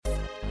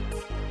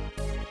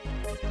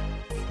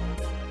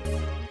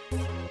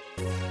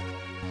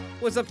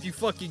What's up, you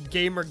fucking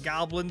gamer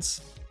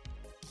goblins?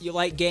 You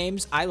like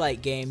games? I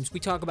like games. We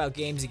talk about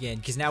games again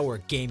because now we're a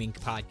gaming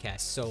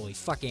podcast solely.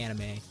 Fuck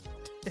anime.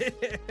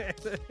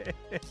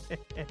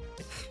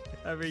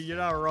 I mean, you're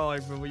not wrong,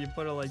 but when you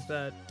put it like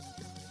that.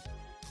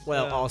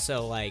 Well,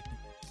 also, like,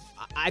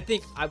 I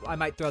think I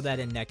might throw that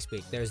in next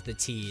week. There's the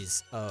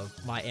tease of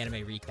my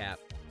anime recap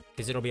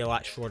because it'll be a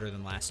lot shorter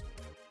than last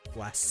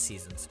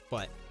season's.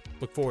 But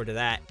look forward to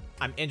that.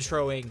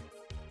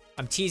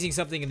 I'm teasing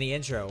something in the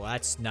intro.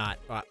 That's not.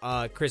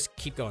 Chris,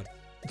 keep going.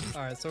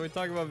 All right, so we're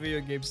talking about video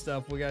game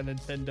stuff. We got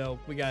Nintendo.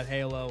 We got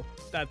Halo.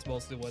 That's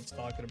mostly what it's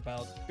talking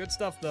about. Good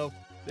stuff, though.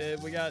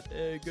 We got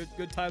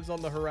good times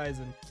on the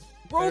horizon.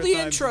 Roll Better the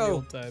times than intro.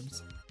 old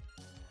times.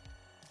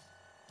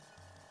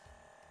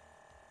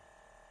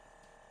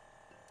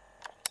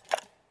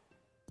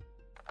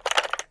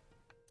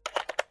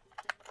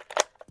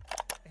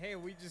 Hey,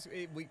 we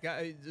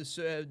got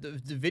the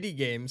video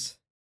games.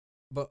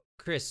 But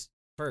Chris,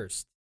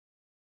 first,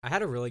 I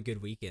had a really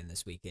good weekend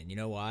this weekend. You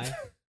know why?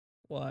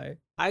 Why?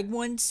 I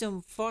won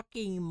some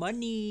fucking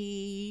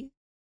money.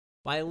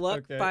 My luck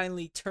Okay.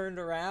 finally turned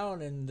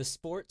around in the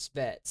sports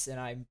bets, and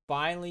I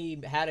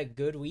finally had a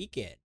good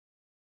weekend.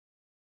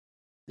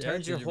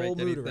 Turns your did you whole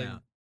make mood anything-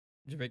 around.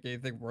 Did you make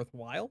anything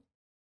worthwhile?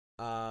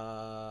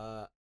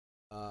 About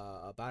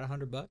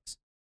 $100.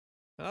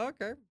 Oh,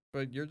 okay,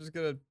 but you're just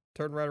gonna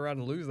turn right around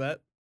and lose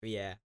that.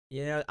 Yeah.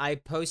 You know, I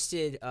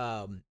posted,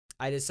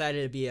 I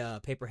decided to be a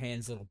paper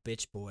hands little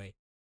bitch boy.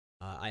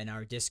 In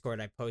our Discord,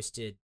 I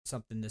posted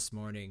something this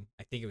morning.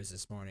 I think it was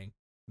this morning,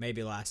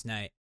 maybe last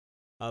night,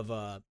 of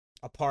a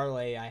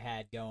parlay I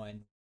had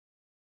going,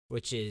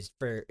 which is,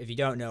 for, if you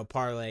don't know,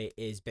 parlay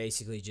is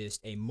basically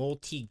just a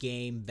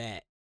multi-game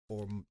bet,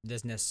 or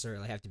doesn't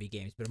necessarily have to be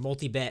games, but a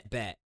multi-bet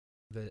bet.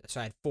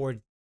 So I had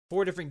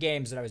four different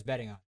games that I was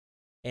betting on.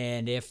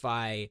 And if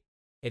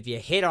you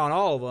hit on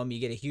all of them, you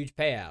get a huge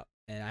payout.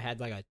 And I had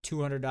like a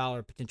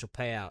 $200 potential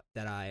payout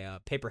that I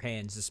paper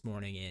hands this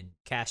morning and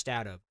cashed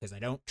out of because I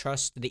don't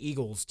trust the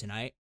Eagles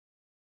tonight.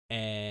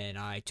 And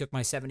I took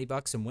my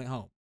 $70 and went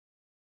home.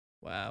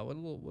 Wow, what a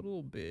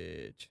little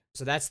bitch.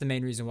 So that's the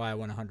main reason why I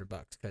won $100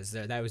 because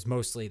that was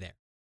mostly there.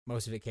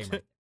 Most of it came right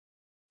there.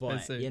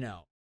 But, see. you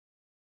know,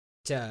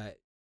 to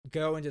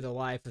go into the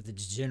life of the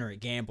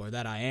degenerate gambler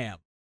that I am,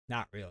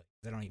 not really.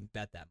 I don't even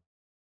bet that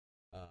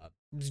much.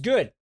 It was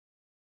good.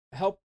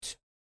 Helped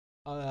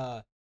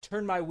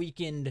turn my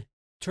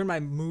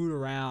mood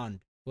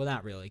around. Well,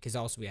 not really, because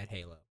also we had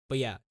Halo. But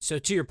yeah, so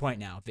to your point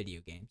now,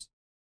 video games.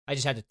 I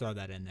just had to throw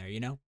that in there, you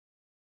know?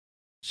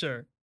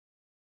 Sure.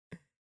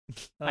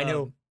 I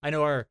know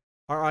our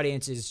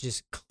audience is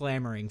just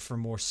clamoring for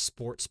more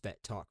sports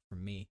bet talk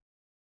from me.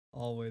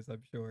 Always,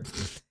 I'm sure.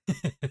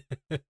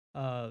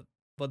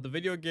 But the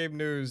video game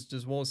news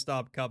just won't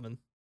stop coming.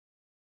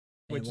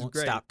 And Which it is won't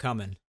great. stop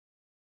coming.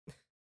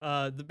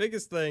 The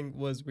biggest thing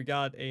was we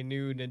got a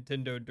new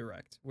Nintendo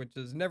Direct, which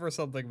is never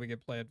something we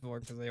get planned for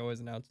because they always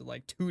announce it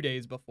like 2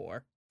 days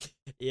before.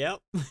 Yep.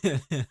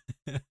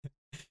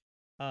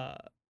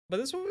 But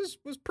this one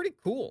was pretty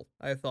cool,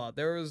 I thought.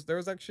 There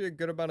was actually a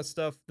good amount of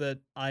stuff that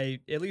I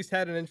at least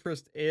had an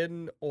interest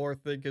in or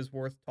think is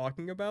worth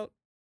talking about.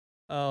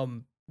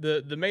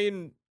 The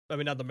main, I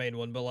mean, not the main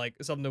one, but like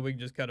something that we can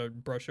just kind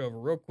of brush over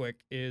real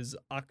quick is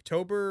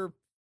October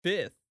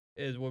 5th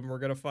is when we're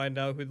going to find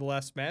out who the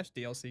last Smash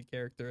DLC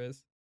character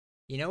is.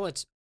 You know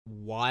what's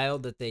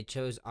wild that they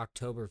chose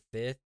October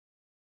 5th?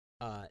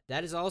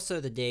 That is also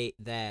the date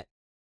that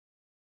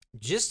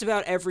just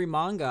about every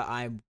manga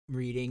I'm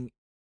reading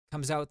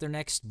comes out with their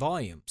next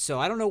volume. So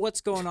I don't know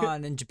what's going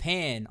on in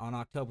Japan on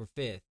October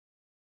 5th.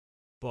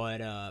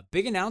 But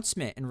big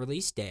announcement and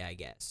release day, I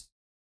guess.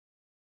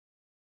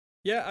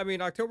 Yeah, I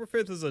mean, October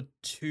 5th is a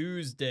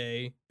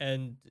Tuesday,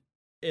 and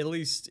at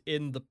least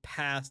in the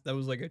past, that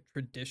was like a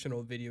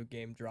traditional video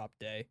game drop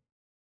day.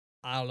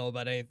 I don't know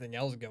about anything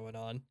else going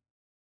on.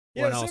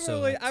 Well, Yeah, and also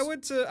similarly,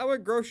 that's- I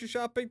went grocery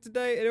shopping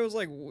today, and it was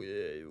like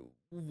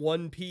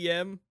 1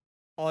 p.m.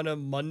 on a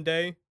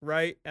Monday,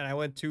 right? And I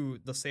went to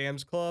the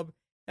Sam's Club,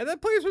 and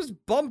that place was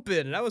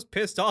bumping, and I was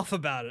pissed off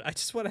about it. I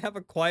just want to have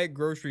a quiet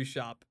grocery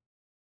shop.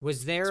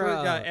 Was there Swear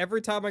to God,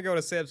 every time I go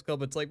to Sam's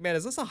Club, it's like, man,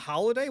 is this a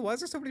holiday? Why is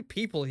there so many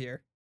people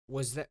here?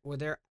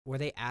 were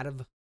they out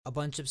of a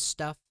bunch of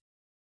stuff?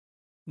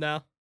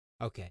 No.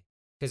 Okay.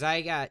 Because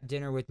I got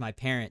dinner with my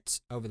parents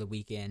over the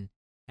weekend,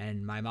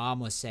 and my mom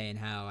was saying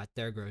how at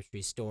their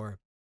grocery store,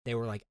 they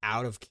were like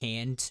out of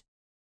canned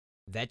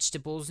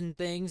vegetables and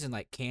things and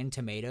like canned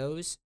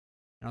tomatoes.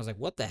 And I was like,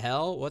 what the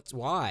hell?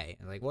 Why?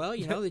 And like, well,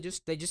 you know, they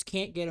just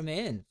can't get them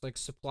in. It's like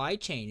supply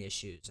chain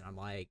issues. And I'm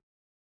like,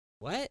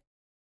 what?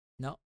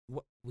 No,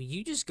 what? Well,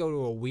 you just go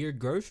to a weird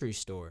grocery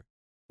store.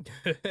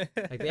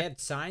 Like they had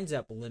signs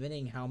up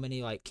limiting how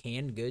many like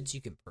canned goods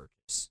you can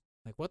purchase.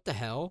 Like, what the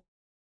hell?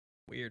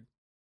 Weird.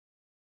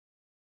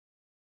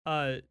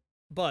 But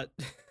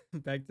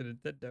back to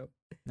Nintendo.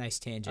 Nice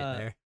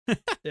tangent there.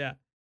 Yeah.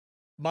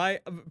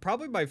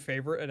 Probably my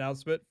favorite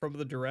announcement from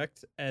the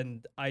Direct,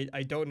 and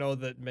I don't know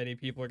that many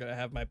people are gonna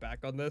have my back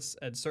on this,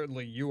 and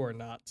certainly you are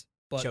not.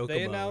 But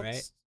they Chocobo,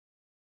 announced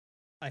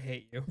right? I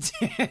hate you.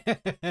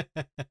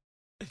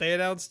 They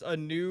announced a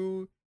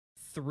new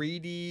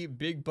 3D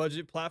big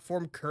budget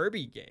platform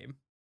Kirby game.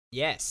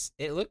 Yes,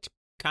 it looked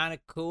kind of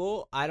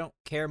cool. I don't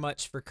care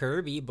much for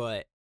Kirby,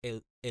 but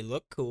it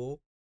looked cool.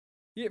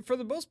 Yeah, for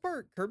the most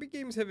part, Kirby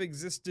games have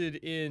existed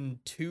in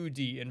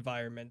 2D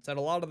environments, and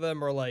a lot of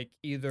them are like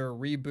either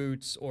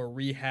reboots or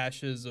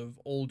rehashes of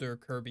older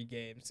Kirby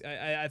games.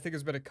 I think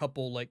there's been a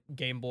couple like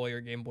Game Boy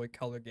or Game Boy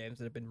Color games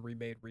that have been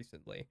remade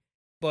recently.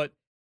 But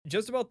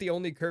just about the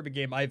only Kirby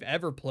game I've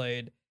ever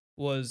played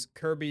was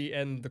Kirby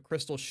and the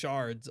Crystal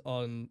Shards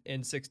on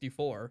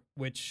N64,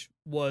 which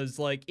was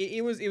like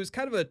it was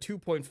kind of a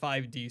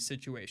 2.5D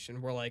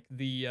situation where like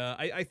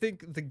I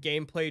think the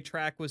gameplay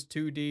track was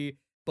 2D,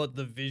 but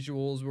the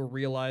visuals were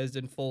realized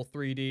in full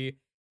 3D.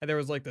 And there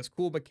was like this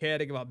cool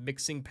mechanic about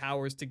mixing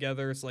powers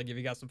together. So like if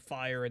you got some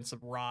fire and some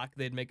rock,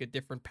 they'd make a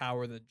different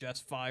power than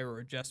just fire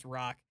or just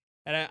rock.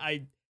 And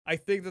I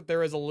think that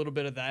there is a little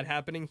bit of that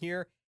happening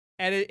here.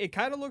 And it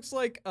kind of looks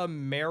like a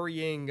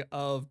marrying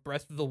of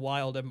Breath of the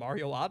Wild and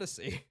Mario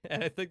Odyssey.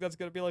 And I think that's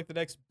going to be like the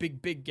next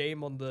big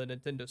game on the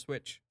Nintendo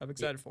Switch. I'm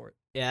excited for it.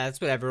 Yeah,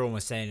 that's what everyone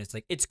was saying. It's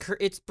like it's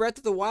Breath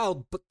of the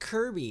Wild, but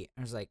Kirby.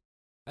 I was like,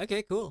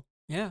 okay, cool,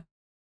 yeah.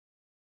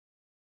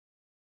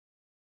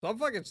 So I'm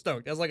fucking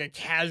stoked. As like a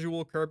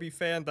casual Kirby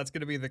fan, that's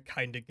going to be the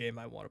kind of game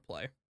I want to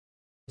play.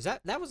 Is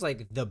that was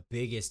like the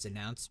biggest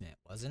announcement,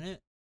 wasn't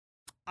it?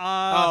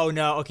 Uh Oh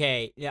no,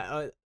 okay,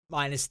 yeah.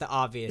 Minus the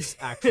obvious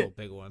actual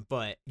big one,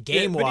 but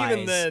game wise, but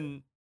even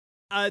then,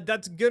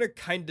 that's gonna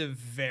kind of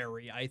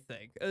vary. I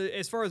think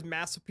as far as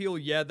mass appeal,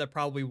 yeah, that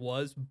probably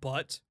was.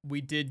 But we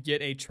did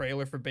get a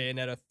trailer for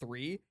Bayonetta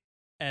 3,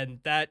 and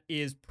that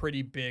is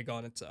pretty big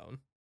on its own.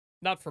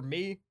 Not for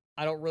me.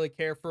 I don't really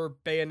care for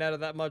Bayonetta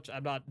that much.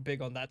 I'm not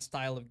big on that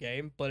style of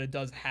game, but it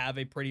does have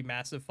a pretty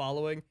massive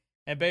following.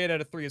 And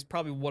Bayonetta 3 is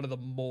probably one of the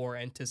more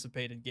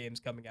anticipated games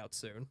coming out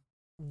soon.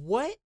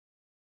 what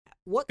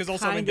Because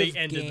also, I mean, they kind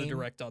of ended the game?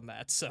 direct on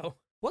that, so.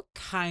 What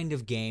kind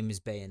of game is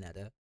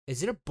Bayonetta?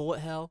 Is it a bullet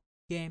hell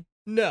game?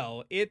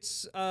 No,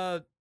 it's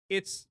the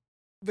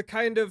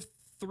kind of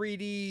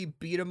 3D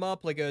beat 'em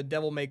up, like a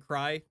Devil May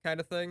Cry kind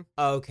of thing.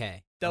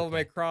 Okay, Devil May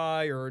okay.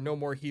 Cry or No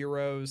More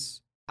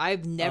Heroes.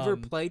 I've never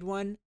Um, played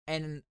one,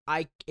 and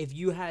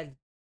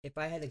if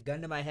I had a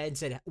gun to my head and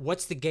said,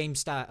 "What's the game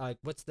style? Like,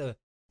 what's the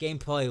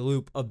gameplay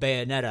loop of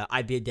Bayonetta?"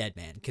 I'd be a dead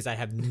man because I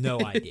have no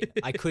idea.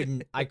 I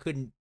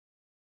couldn't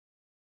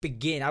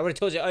begin. I would have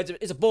told you, oh,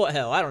 it's a bullet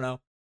hell. I don't know.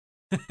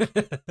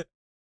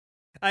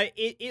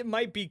 it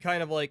might be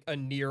kind of like a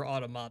near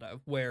automata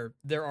where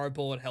there are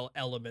bullet hell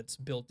elements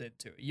built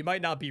into it. You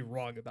might not be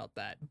wrong about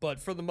that,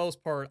 but for the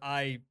most part,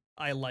 I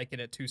liken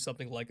it to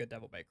something like a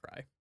Devil May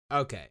Cry.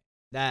 Okay,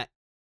 that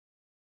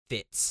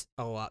fits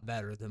a lot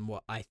better than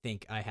what I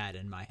think I had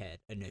in my head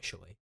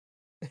initially.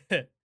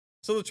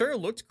 So the trailer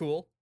looked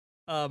cool.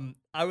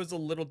 I was a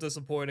little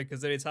disappointed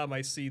because anytime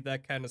I see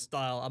that kind of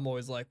style, I'm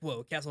always like,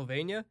 "Whoa,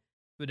 Castlevania!"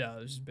 But no,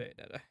 it's just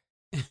Bayonetta.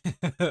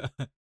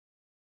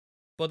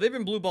 But they've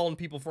been blueballing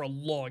people for a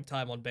long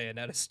time on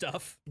Bayonetta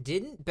stuff.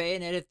 Didn't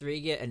Bayonetta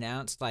 3 get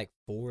announced like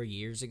 4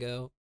 years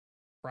ago?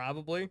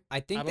 Probably. I I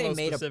think don't they know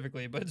made a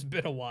specifically, but it's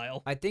been a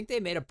while. I think they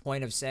made a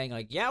point of saying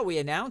like, "Yeah, we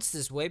announced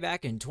this way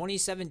back in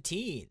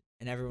 2017."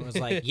 And everyone was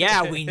like,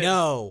 "Yeah, we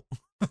know."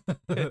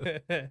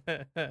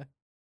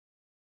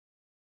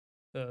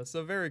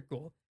 So very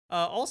cool.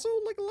 Also,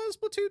 like a lot of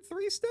Splatoon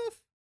 3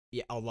 stuff.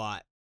 Yeah, a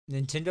lot.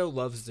 Nintendo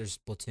loves their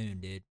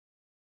Splatoon, dude.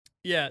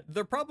 Yeah,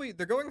 they're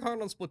going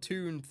hard on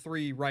Splatoon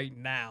 3 right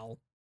now.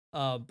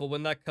 But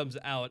when that comes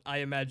out, I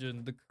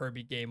imagine the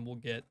Kirby game will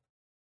get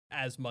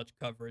as much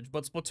coverage.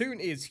 But Splatoon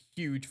is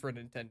huge for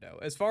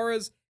Nintendo. As far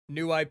as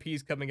new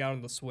IPs coming out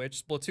on the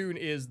Switch, Splatoon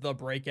is the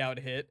breakout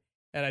hit,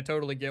 and I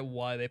totally get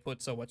why they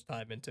put so much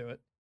time into it.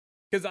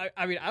 Because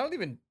I mean, I don't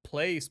even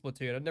play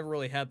Splatoon. I've never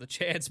really had the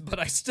chance, but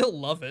I still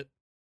love it.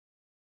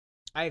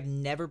 I've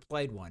never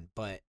played one,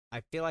 but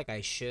I feel like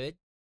I should.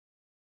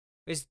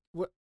 Is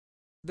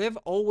they've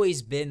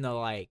always been the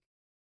like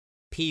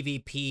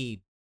PvP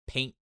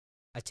paint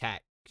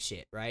attack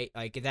shit, right?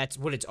 Like that's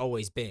what it's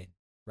always been,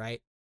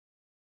 right?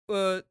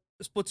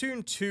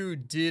 Splatoon 2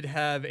 did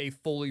have a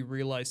fully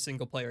realized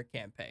single player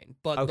campaign,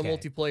 but the Okay.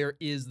 multiplayer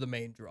is the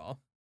main draw.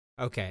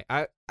 Okay.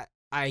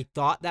 I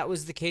thought that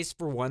was the case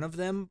for one of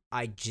them.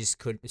 I just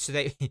couldn't. So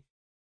they,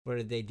 what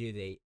did they do?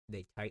 They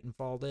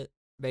Titanfalled it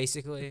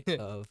basically.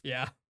 Of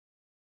Yeah.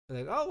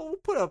 like, oh,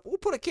 we'll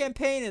put a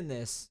campaign in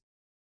this.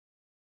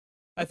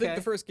 I think the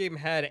Okay. first game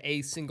had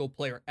a single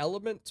player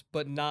element,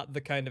 but not the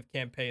kind of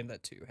campaign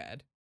that 2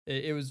 had.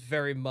 It was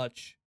very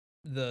much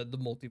the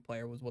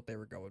multiplayer was what they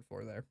were going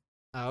for there.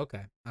 Oh,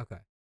 okay. Okay.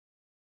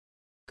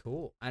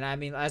 Cool. And I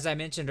mean, as I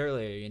mentioned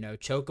earlier,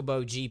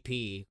 Chocobo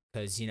GP,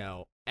 because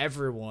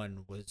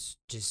everyone was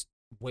just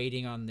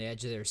waiting on the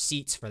edge of their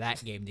seats for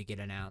that game to get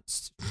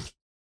announced.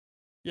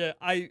 Yeah,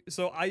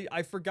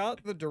 I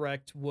forgot the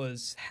direct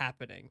was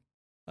happening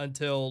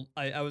until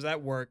I was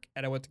at work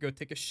and I went to go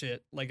take a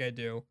shit like I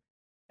do.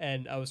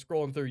 and I was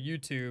scrolling through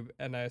YouTube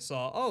and I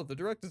saw, oh, the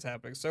direct is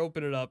happening. So I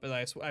opened it up and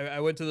I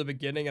went to the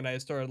beginning and I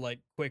started like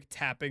quick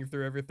tapping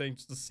through everything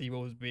just to see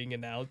what was being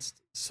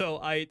announced. So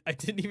I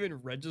didn't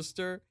even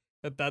register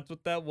that that's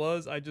what that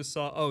was. I just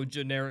saw, oh,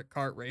 generic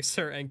kart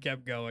racer and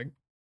kept going.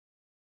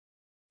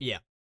 Yeah,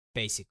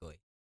 basically.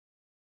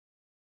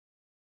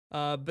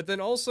 But then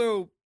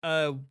also,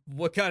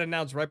 what got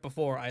announced right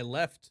before I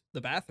left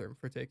the bathroom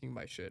for taking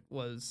my shit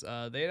was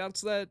they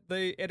announced that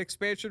they an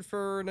expansion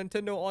for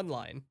Nintendo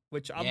Online,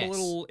 which I'm a Yes.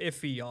 little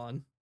iffy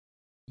on.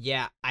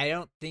 Yeah, I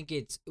don't think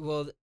it's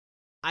well.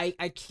 I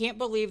can't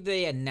believe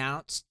they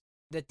announced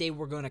that they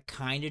were going to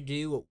kind of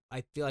do what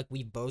I feel like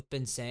we've both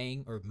been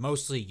saying, or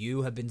mostly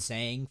you have been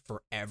saying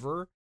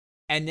forever.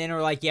 And then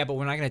are like, yeah, but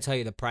we're not going to tell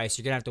you the price.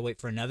 You're going to have to wait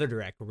for another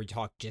direct where we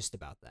talk just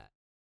about that.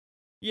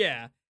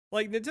 Yeah,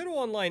 like Nintendo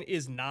Online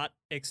is not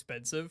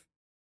expensive,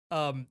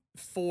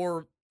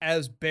 for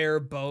as bare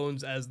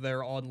bones as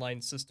their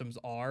online systems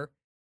are.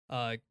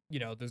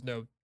 There's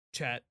no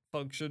chat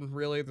function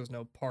really. There's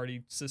no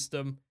party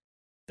system.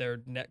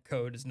 Their net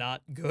code is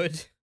not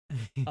good.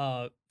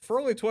 For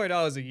only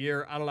 $20 a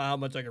year, I don't know how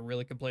much I can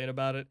really complain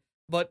about it.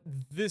 But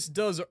this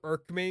does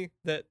irk me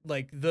that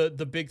like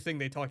the big thing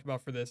they talked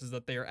about for this is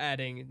that they are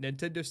adding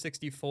Nintendo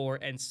 64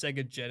 and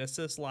Sega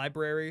Genesis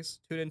libraries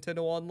to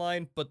Nintendo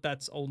Online, but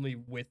that's only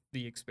with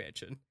the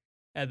expansion.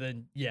 And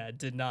then yeah,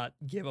 did not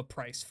give a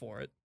price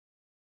for it.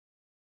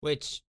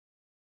 Which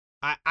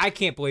I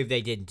can't believe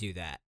they didn't do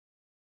that.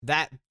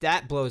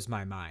 That blows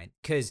my mind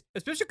because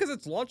Especially because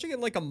it's launching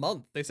in like a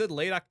month. They said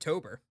late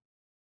October.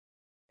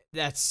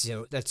 that's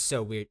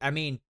so weird. I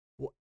mean,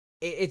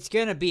 it's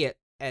gonna be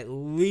at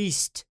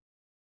least,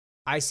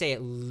 I say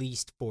at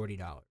least $40.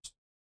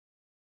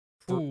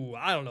 Ooh,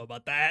 I don't know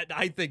about that.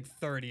 I think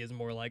 30 is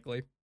more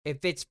likely.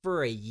 If it's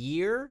for a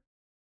year,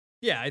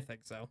 Yeah, I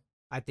think so.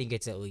 I think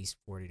it's at least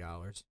 $40.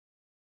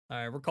 All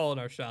right, we're calling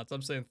our shots.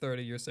 I'm saying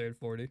 30, you're saying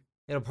 40.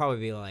 It'll probably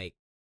be like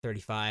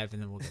 35,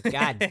 and then we'll go,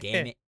 God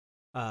damn it.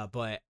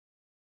 But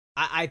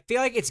I feel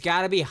like it's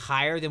got to be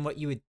higher than what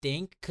you would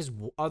think, because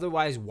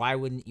otherwise, why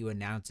wouldn't you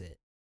announce it?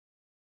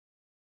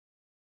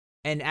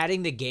 And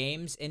adding the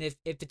games, and if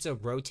it's a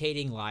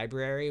rotating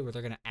library where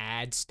they're going to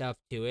add stuff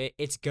to it,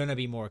 it's going to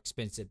be more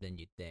expensive than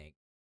you'd think,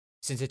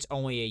 since it's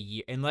only a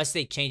year, unless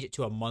they change it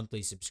to a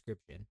monthly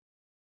subscription.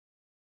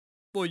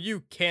 Well,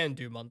 you can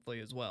do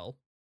monthly as well.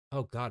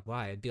 Oh, God,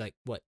 why? It'd be like,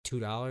 what,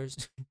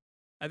 $2?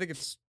 I think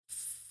it's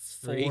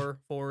Three?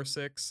 four or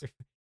six.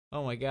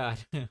 Oh, my God.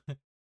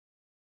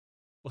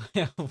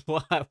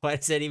 Why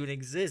does that even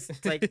exist?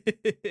 It's like,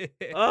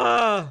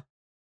 oh,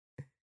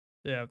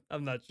 Yeah,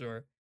 I'm not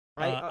sure.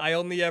 I I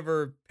only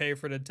ever pay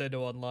for Nintendo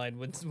Online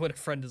when a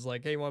friend is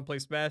like, "Hey, you want to play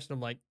Smash?" And I'm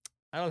like,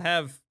 "I don't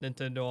have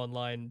Nintendo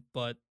Online,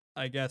 but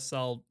I guess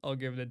I'll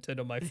give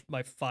Nintendo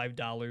my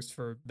 $5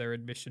 for their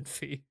admission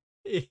fee."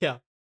 yeah.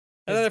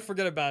 And then I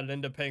forget about it,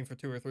 end up paying for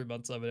 2 or 3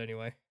 months of it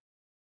anyway.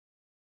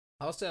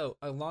 Also,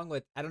 along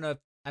with, I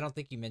don't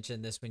think you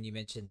mentioned this when you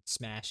mentioned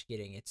Smash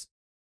getting its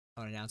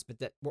own announcement,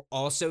 that we're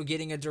also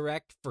getting a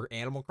direct for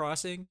Animal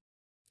Crossing,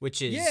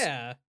 which is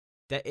Yeah,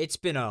 that it's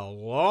been a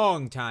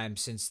long time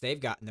since they've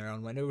gotten their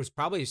own one. It was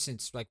probably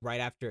since like right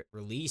after it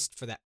released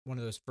for that one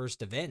of those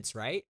first events,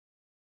 right?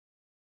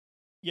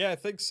 yeah, I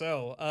think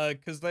so.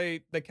 Because they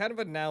kind of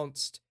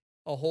announced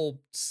a whole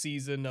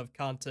season of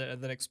content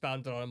and then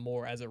expounded on it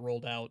more as it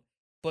rolled out.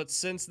 But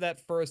since that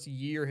first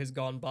year has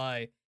gone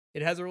by,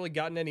 it hasn't really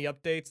gotten any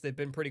updates. They've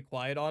been pretty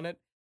quiet on it.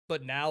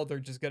 But now they're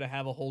just gonna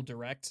have a whole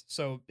direct,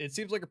 so it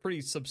seems like a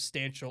pretty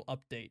substantial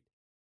update.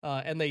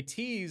 And they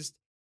teased.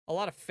 A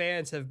lot of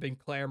fans have been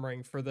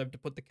clamoring for them to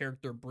put the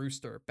character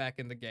Brewster back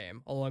in the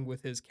game, along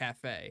with his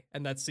cafe,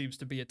 and that seems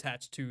to be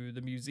attached to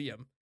the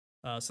museum.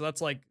 So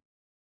that's like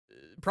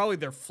probably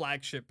their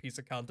flagship piece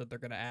of content they're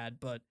gonna add.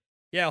 But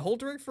yeah, whole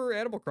direct for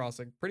Animal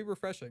Crossing, pretty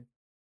refreshing.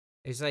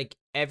 It's like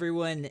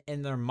everyone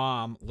and their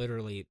mom,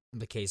 literally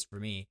the case for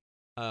me,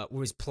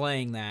 was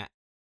playing that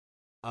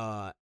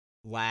uh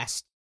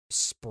last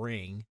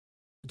spring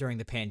during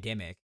the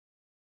pandemic,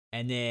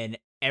 and then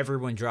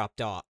everyone dropped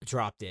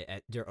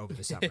it over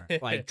the summer,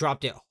 like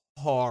dropped it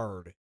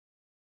hard.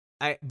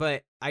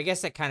 But I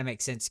guess that kind of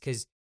makes sense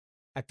because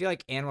I feel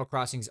like Animal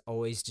Crossing's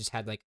always just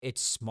had like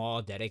its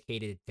small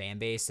dedicated fan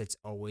base that's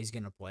always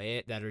gonna play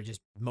it, that are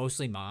just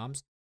mostly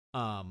moms.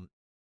 Um,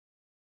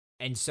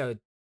 and so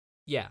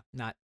yeah,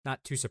 not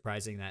too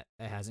surprising that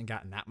it hasn't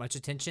gotten that much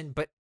attention,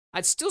 but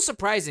it's still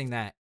surprising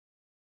that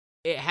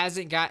it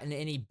hasn't gotten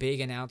any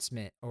big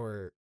announcement,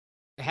 or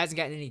it hasn't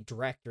gotten any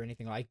direct or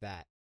anything like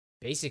that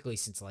basically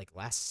since like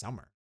last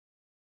summer.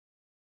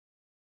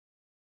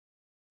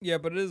 Yeah,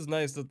 but it is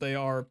nice that they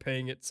are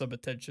paying it some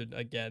attention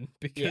again Yeah.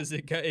 because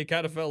it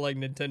kind of felt like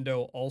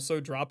Nintendo also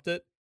dropped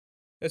it.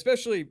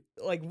 Especially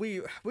like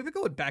we've been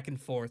going back and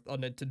forth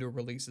on Nintendo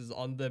releases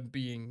on them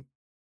being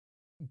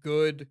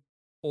good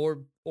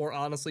or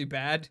honestly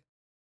bad.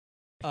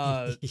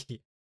 Uh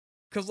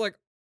cuz like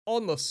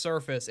on the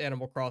surface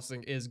Animal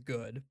Crossing is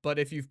good, but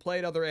if you've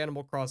played other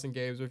Animal Crossing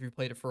games or if you've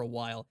played it for a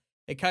while,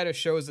 it kind of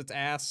shows its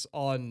ass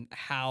on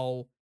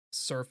how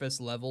surface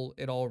level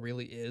it all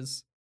really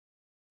is.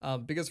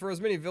 Because for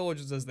as many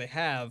villages as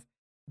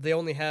they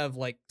only have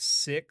like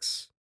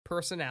 6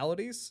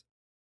 personalities.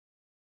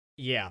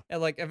 Yeah.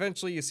 And like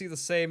eventually you see the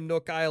same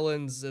Nook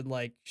Islands and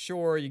like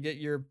sure you get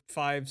your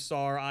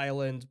 5-star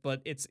island,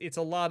 but it's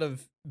a lot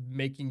of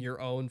making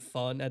your own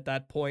fun at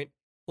that point.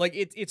 Like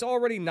it's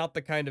already not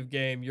the kind of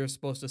game you're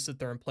supposed to sit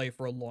there and play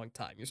for a long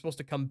time. You're supposed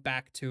to come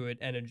back to it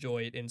and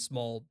enjoy it in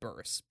small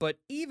bursts. But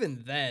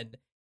even then,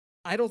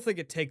 I don't think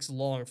it takes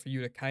long for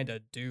you to kind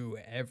of do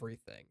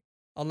everything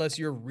unless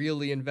you're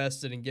really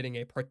invested in getting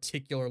a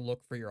particular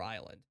look for your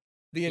island.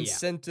 The Yeah.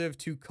 incentive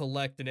to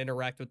collect and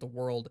interact with the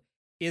world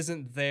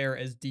isn't there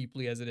as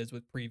deeply as it is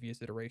with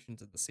previous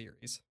iterations of the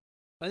series.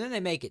 But then they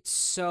make it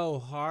so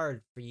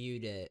hard for you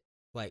to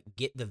like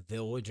get the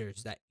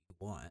villagers that you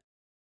want,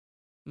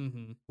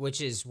 Mhm.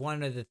 which is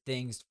one of the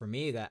things for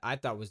me that I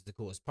thought was the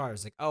coolest part. I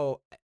was like,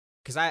 oh,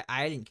 because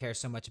I didn't care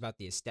so much about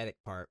the aesthetic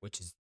part, which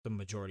is the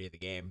majority of the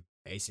game,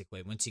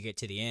 basically. Once you get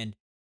to the end,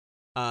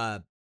 uh,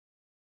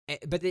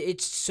 but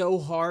it's so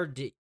hard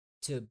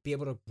to be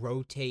able to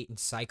rotate and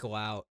cycle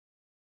out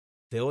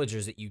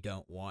villagers that you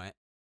don't want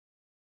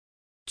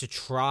to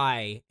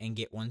try and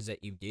get ones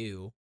that you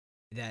do,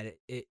 that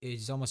it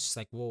is almost just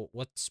like, well,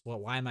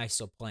 why am I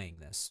still playing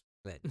this?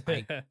 But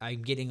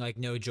I'm getting like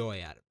no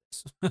joy out of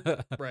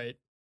this. Right.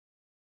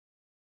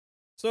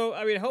 So,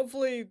 I mean,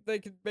 hopefully they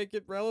could make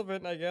it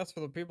relevant, I guess, for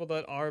the people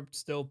that are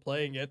still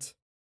playing it.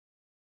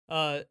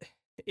 Uh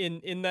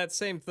in that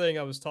same thing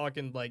I was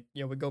talking like,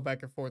 we go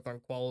back and forth on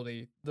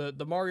quality.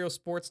 The Mario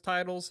sports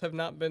titles have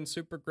not been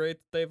super great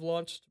that they've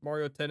launched.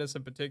 Mario Tennis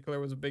in particular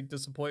was a big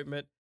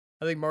disappointment.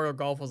 I think Mario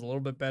Golf was a little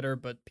bit better,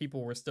 but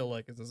people were still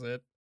like, is this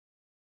it?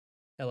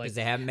 And like Because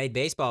they haven't made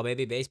baseball,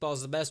 baby.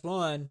 Baseball's the best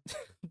one.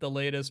 the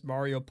latest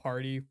Mario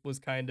Party was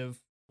kind of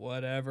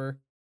whatever.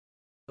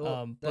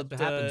 Well, that's But what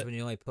happens when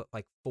you only put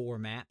like 4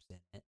 maps in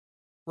it.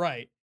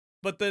 right.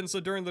 But then, so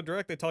during the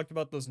direct, they talked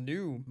about this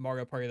new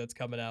Mario Party that's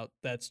coming out.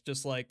 That's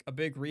just like a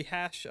big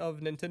rehash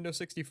of Nintendo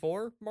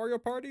 64 Mario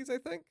parties, I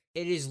think.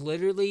 It is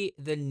literally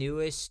the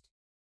newest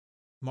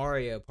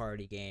Mario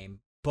Party game,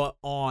 but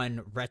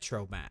on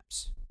retro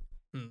maps.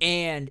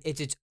 And it's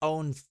its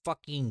own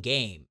fucking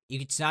game.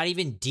 It's not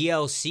even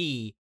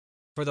DLC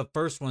for the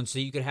first one, so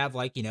you could have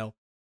like,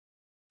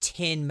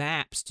 10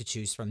 maps to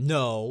choose from.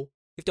 No,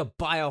 you have to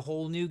buy a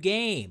whole new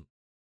game.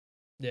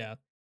 Yeah.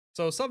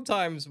 So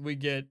sometimes we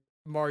get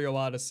Mario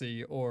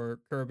Odyssey or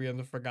Kirby and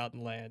the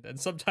Forgotten Land, and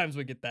sometimes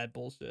we get that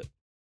bullshit.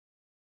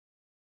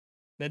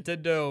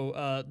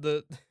 Nintendo,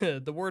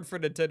 the word for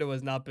Nintendo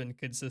has not been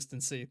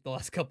consistency the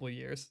last couple of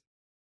years.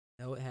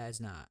 No, it has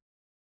not.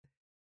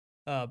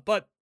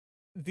 But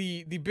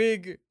the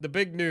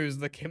big news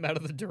that came out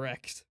of the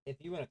direct, If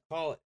you want to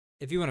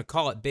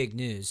call it big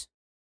news,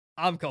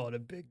 I'm calling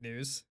it big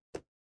news.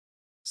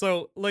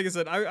 So, like I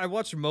said, I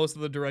watched most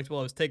of the direct while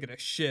I was taking a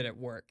shit at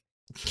work.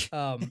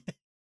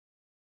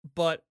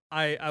 But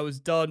I was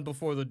done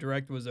before the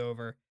direct was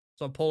over.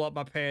 So I pull up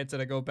my pants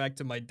and I go back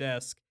to my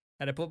desk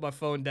and I put my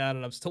phone down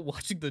and I'm still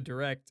watching the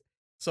direct.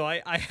 So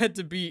I had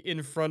to be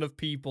in front of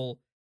people,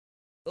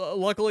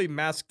 luckily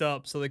masked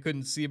up so they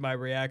couldn't see my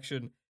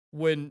reaction,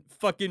 when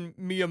fucking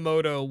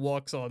Miyamoto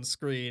walks on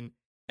screen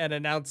and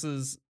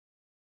announces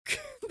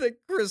that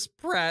Chris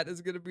Pratt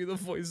is going to be the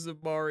voice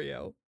of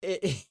Mario.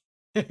 it's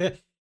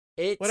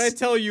When I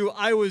tell you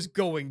I was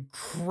going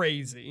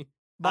crazy,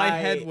 my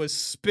head was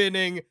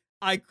spinning.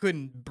 I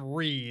couldn't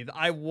breathe.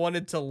 I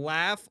wanted to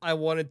laugh. I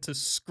wanted to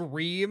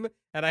scream.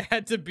 And I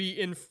had to be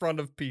in front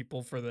of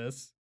people for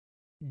this.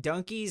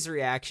 Donkey's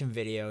reaction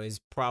video is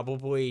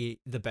probably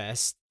the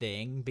best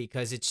thing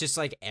because it's just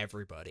like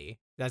everybody.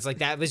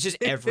 That was just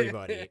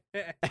everybody.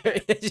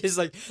 It's just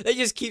like they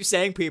just keep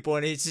saying people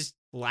and it's just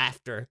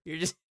laughter. You're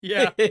just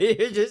Yeah.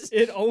 you're just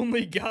It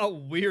only got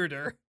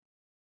weirder.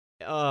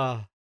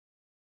 uh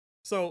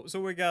So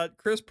we got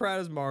Chris Pratt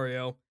as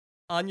Mario,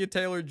 Anya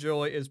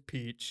Taylor-Joy as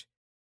Peach,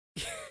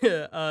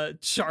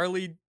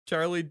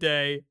 Charlie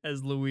Day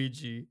as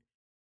Luigi,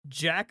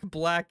 Jack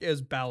Black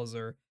as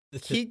Bowser,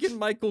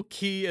 Keegan-Michael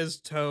Key as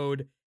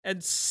Toad,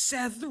 and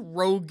Seth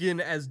Rogen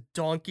as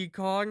Donkey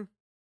Kong.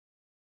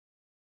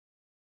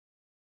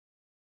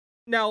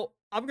 Now,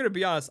 I'm gonna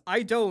be honest,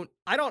 I don't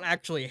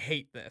actually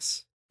hate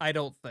this. I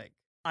don't think.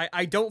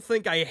 I don't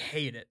think I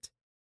hate it.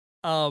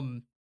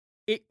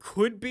 It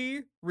could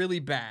be really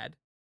bad.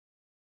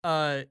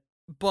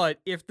 But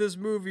if this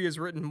movie is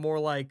written more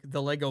like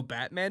the Lego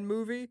Batman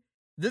movie,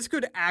 this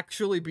could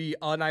actually be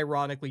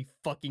unironically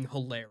fucking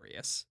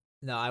hilarious.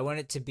 No, I want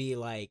it to be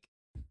like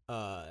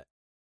I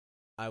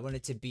want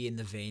it to be in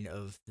the vein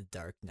of The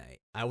Dark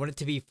Knight. I want it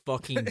to be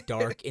fucking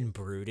dark and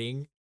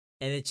brooding,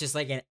 and it's just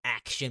like an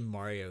action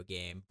Mario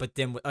game, but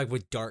then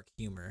with dark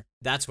humor.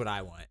 That's what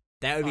I want.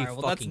 That would be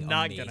Well, fucking that's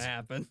not amazing. gonna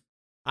happen.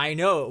 I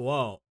know it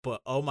won't,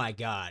 but oh my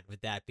god,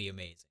 would that be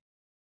amazing?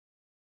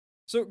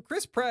 So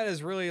Chris Pratt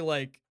is really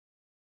like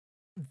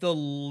the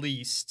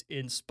least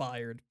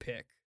inspired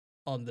pick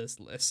on this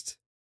list.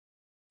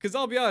 Because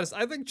I'll be honest,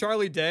 I think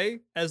Charlie Day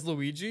as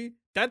Luigi,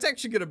 that's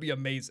actually going to be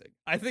amazing.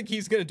 I think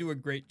he's going to do a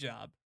great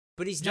job.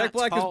 But he's Jack not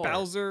Black is taller.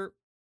 Bowser.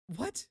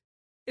 What?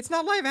 It's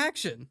not live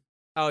action.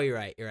 Oh, you're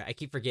right. You're right. I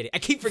keep forgetting. I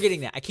keep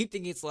forgetting that. I keep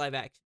thinking it's live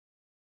action.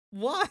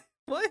 What?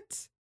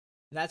 What?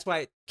 And that's why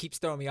it keeps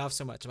throwing me off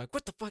so much. I'm like,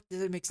 what the fuck?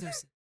 Does it make no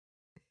sense?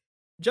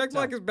 Jack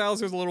Black as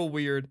Bowser is a little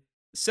weird.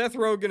 Seth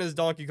Rogen as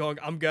Donkey Kong,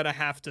 I'm gonna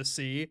have to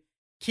see.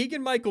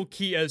 Keegan Michael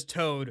Key as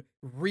Toad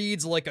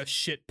reads like a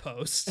shit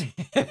post.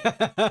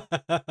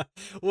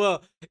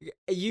 Well,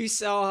 you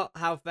saw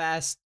how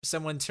fast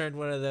someone turned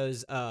one of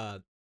those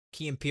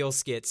Key and Peele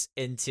skits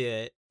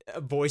into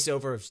a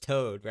voiceover of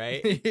Toad,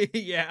 right?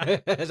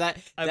 Yeah.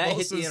 that I've hit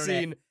also the internet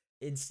seen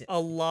instantly. a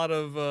lot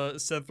of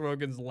Seth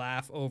Rogen's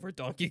laugh over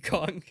Donkey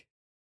Kong.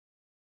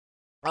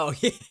 Oh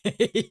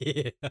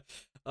yeah.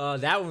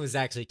 That one was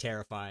actually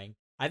terrifying.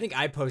 I think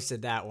I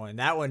posted that one.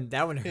 That one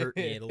hurt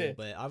me a little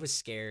bit. I was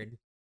scared.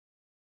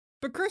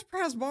 But Chris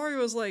Pratt as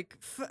Mario is like,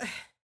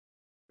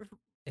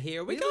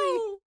 Here we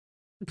really?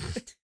 go.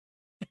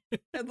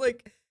 And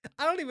like,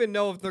 I don't even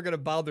know if they're gonna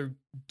bother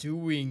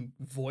doing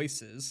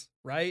voices,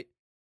 right?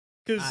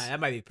 Because That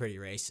might be pretty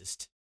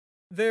racist.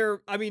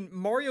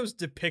 Mario's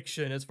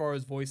depiction as far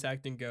as voice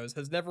acting goes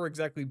has never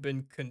exactly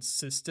been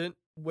consistent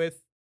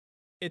with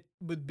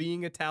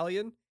being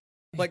Italian.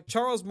 Like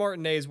Charles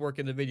Martinet's work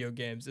in the video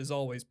games is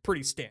always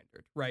pretty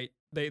standard, right?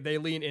 They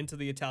lean into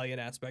the Italian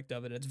aspect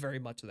of it. It's very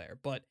much there.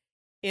 But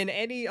in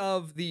any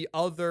of the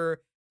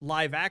other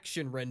live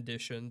action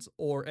renditions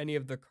or any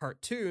of the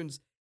cartoons,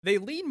 they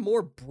lean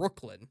more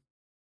Brooklyn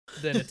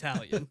than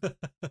Italian.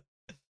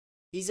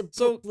 He's a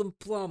Brooklyn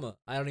plumber.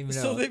 I don't even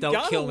know. So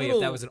Don't kill me if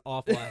that was an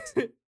awful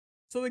accent.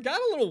 So they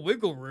got a little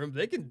wiggle room.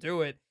 They can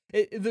do it.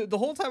 The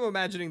whole time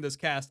imagining this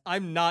cast,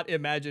 I'm not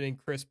imagining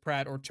Chris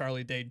Pratt or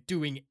Charlie Day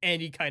doing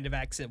any kind of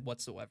accent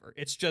whatsoever.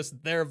 It's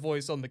just their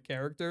voice on the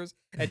characters,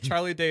 and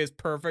Charlie Day is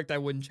perfect. I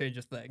wouldn't change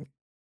a thing.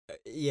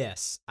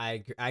 Yes,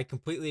 I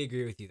completely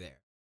agree with you there.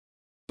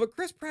 But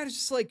Chris Pratt is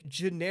just like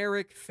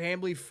generic,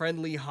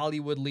 family-friendly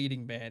Hollywood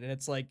leading man, and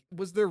it's like,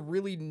 was there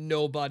really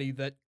nobody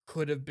that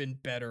could have been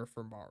better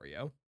for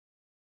Mario?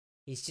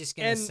 He's just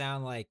gonna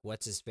sound like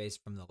what's his face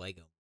from the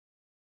Lego.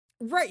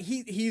 Right,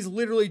 he's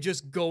literally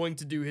just going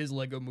to do his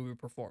Lego Movie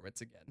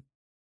performance again.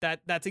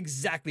 That's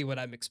exactly what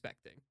I'm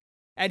expecting.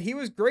 And he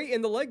was great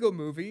in the Lego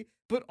Movie,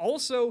 but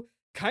also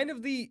kind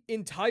of the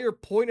entire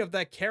point of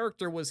that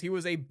character was he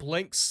was a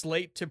blank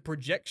slate to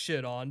project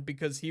shit on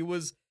because he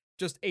was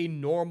just a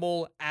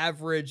normal,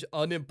 average,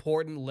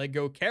 unimportant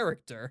Lego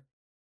character.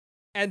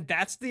 And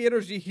that's the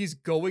energy he's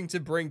going to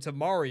bring to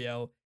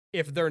Mario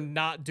if they're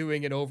not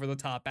doing an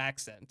over-the-top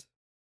accent.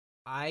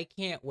 I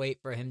can't wait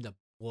for him to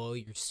blow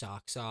your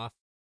socks off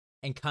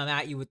and come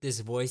at you with this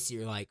voice.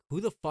 You're like, who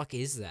the fuck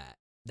is that?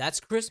 That's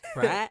Chris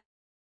Pratt?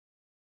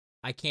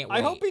 I can't wait.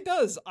 I hope he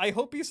does. I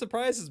hope he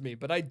surprises me,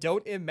 but I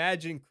don't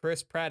imagine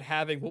Chris Pratt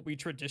having what we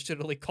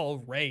traditionally call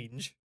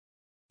range.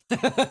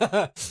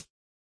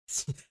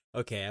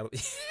 Okay,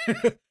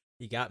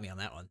 you got me on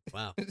that one.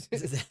 Wow.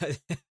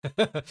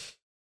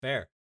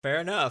 Fair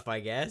enough, I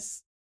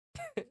guess.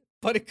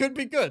 But it could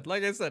be good.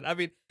 Like I said,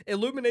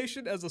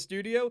 Illumination as a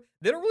studio,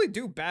 they don't really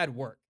do bad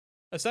work.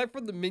 Aside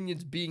from the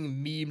Minions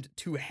being memed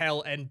to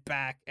hell and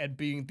back and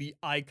being the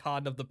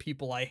icon of the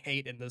people I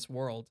hate in this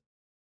world,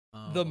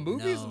 the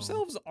movies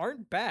themselves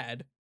aren't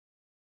bad.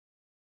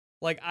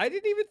 Like, I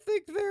didn't even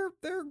think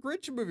their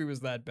Grinch movie was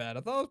that bad.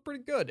 I thought it was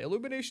pretty good.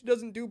 Illumination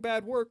doesn't do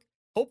bad work.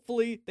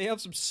 Hopefully, they have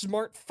some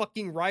smart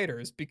fucking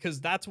writers, because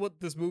that's what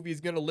this movie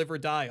is gonna live or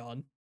die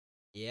on.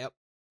 Yep,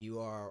 you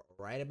are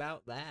right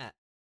about that.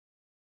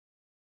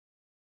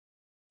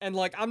 And,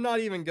 like, I'm not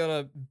even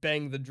gonna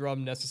bang the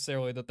drum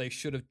necessarily that they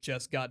should have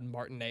just gotten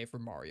Martinet for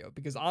Mario,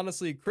 because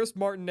honestly, Chris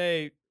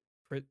Martinet...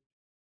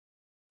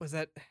 Was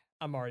that...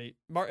 I'm already...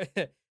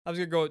 I was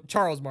gonna go with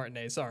Charles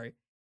Martinet, sorry.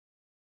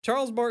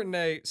 Charles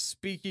Martinet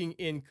speaking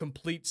in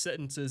complete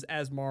sentences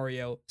as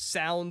Mario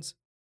sounds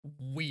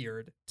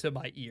weird to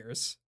my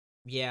ears.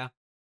 Yeah,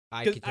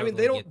 they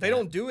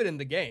don't do it in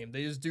the game.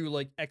 They just do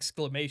like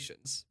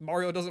exclamations.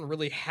 Mario doesn't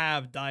really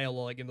have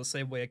dialogue in the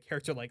same way a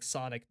character like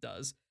Sonic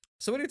does.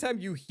 So anytime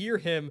you hear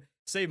him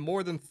say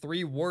more than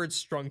 3 words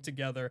strung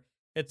together,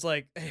 it's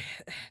like,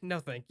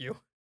 no, thank you.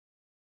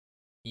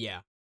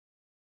 Yeah,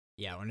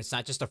 when it's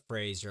not just a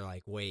phrase, you're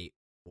like, wait,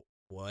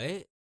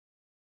 what?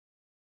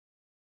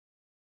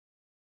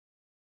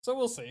 So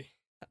we'll see.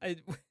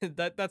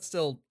 That's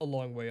still a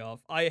long way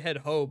off. I had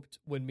hoped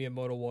when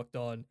Miyamoto walked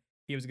on,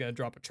 he was gonna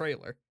drop a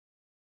trailer,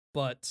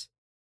 but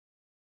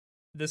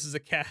this is a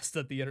cast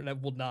that the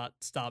internet will not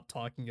stop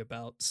talking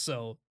about,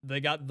 so they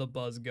got the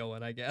buzz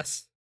going, I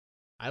guess.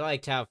 I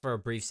liked how for a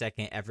brief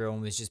second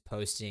everyone was just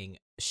posting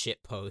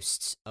shit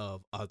posts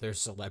of other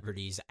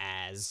celebrities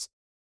as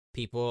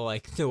people.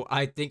 Like, no,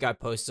 I think I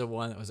posted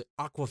one that was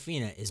like,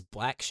 Aquafina is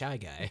Black Shy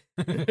Guy.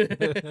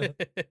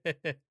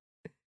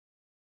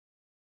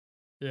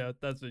 Yeah,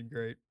 that's been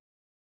great.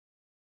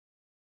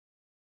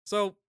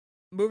 So,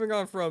 moving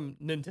on from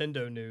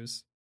Nintendo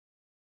news,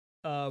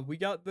 we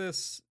got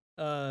this,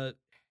 do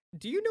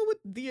you know what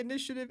The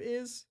Initiative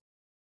is?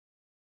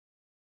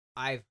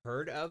 I've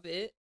heard of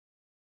it.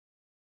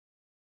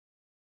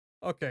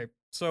 Okay,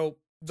 so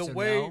The So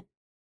way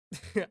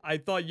no. I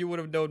thought you would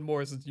have known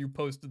more since you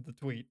posted the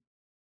tweet.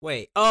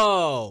 Wait.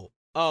 Oh,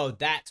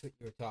 that's what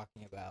you were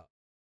talking about.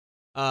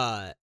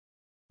 Uh,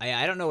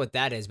 I don't know what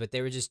that is, but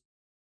they were just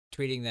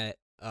tweeting that.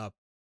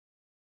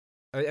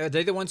 Are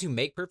they the ones who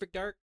make Perfect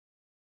Dark?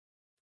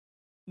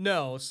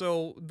 No,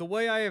 so the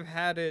way I have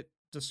had it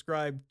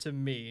described to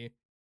me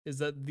is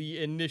that the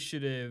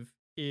initiative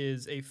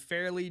is a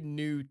fairly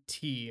new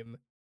team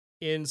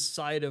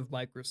inside of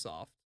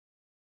Microsoft.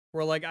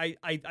 Where like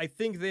I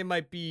think they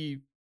might be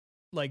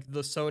like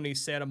the Sony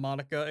Santa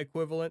Monica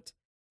equivalent.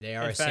 They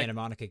are In a fact, Santa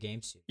Monica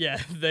game studio.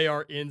 yeah, they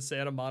are in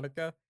Santa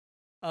Monica.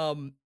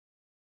 Um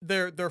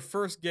their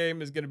first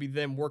game is going to be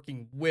them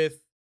working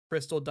with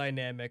Crystal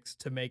Dynamics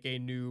to make a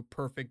new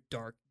Perfect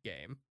Dark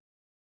game.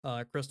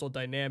 Crystal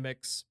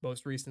Dynamics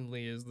most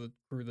recently is the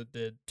crew that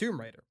did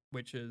Tomb Raider,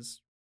 which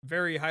is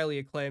very highly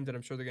acclaimed, and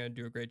I'm sure they're going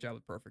to do a great job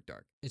with Perfect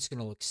Dark. It's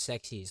gonna look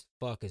sexy as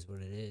fuck, is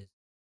what it is.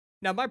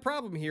 Now, my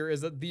problem here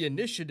is that the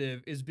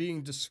initiative is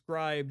being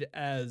described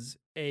as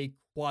a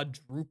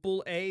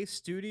quadruple A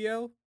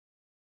studio,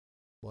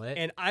 What?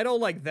 and I don't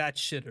like that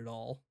shit at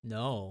all.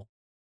 No.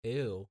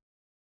 Ew.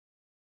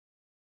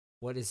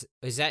 What is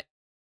that?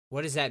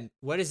 What does that?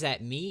 What does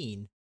that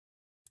mean?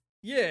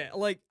 Yeah,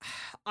 like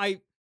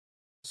I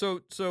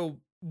so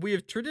we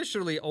have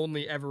traditionally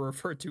only ever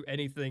referred to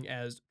anything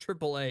as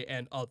triple A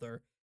and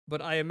other,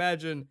 but I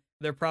imagine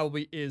there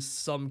probably is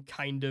some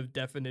kind of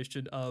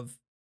definition of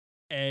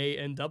A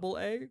and double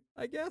A,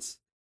 I guess.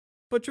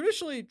 But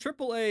traditionally,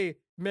 triple A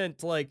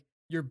meant like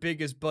your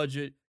biggest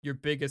budget, your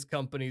biggest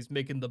companies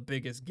making the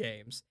biggest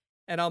games.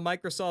 And now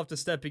Microsoft is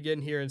stepping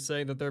in here and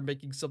saying that they're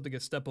making something a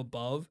step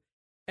above.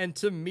 And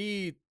to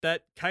me,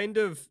 that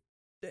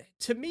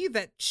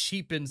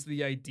cheapens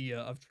the idea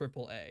of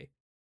triple A.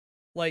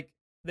 Like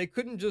they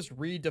couldn't just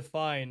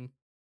redefine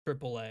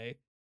triple A.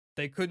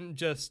 They couldn't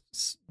just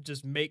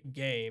make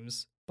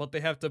games, but they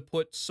have to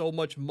put so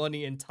much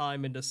money and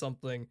time into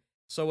something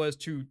so as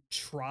to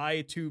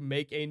try to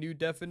make a new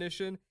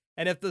definition.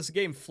 And if this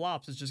game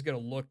flops, it's just gonna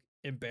look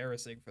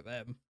embarrassing for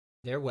them.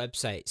 Their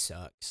website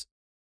sucks.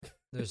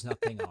 There's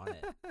nothing on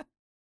it.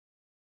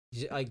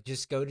 Like,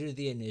 just go to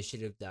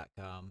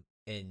theinitiative.com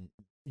and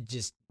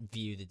just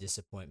view the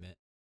disappointment.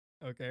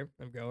 Okay,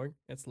 I'm going.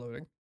 It's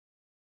loading.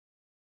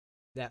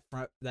 That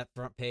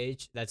front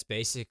page, that's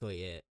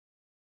basically it.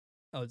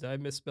 Oh, did I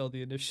misspell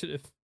the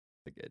initiative?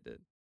 I think I did.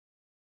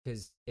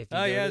 Because if you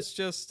Oh go yeah, to, it's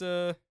just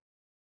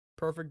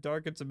Perfect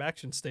Dark and some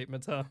action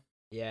statements, huh?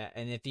 yeah,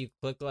 and if you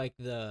click like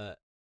the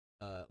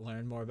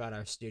learn more about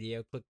our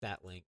studio, click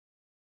that link.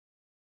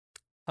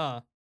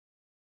 Huh.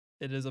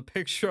 It is a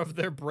picture of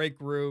their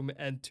break room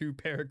and 2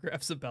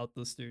 paragraphs about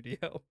the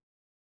studio.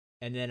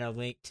 And then a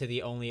link to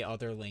the only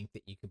other link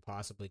that you could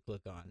possibly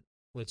click on,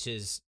 which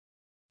is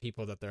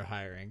people that they're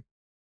hiring.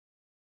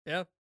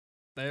 Yeah.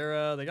 They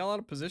got a lot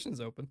of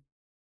positions open.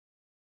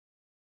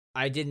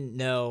 I didn't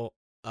know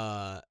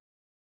I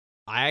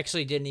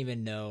actually didn't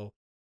even know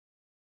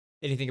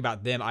anything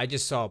about them. I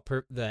just saw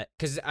that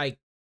cuz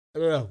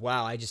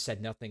wow, I just said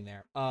nothing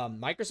there.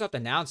 Microsoft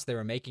announced they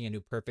were making a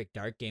new Perfect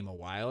Dark game a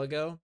while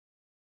ago.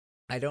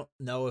 I don't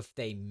know if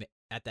they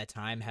at that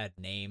time had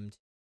named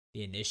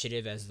the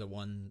initiative as the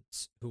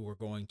ones who were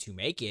going to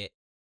make it.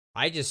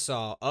 I just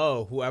saw,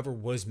 whoever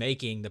was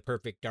making the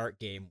Perfect Dark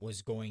game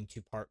was going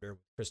to partner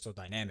with Crystal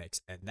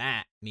Dynamics, and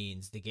that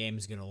means the game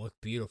is going to look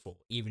beautiful,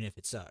 even if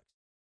it sucks.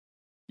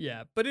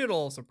 Yeah, but it'll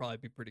also probably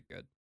be pretty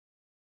good.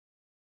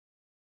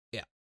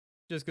 Yeah.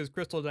 Just because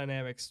Crystal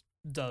Dynamics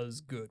does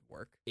good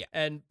work. Yeah.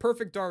 And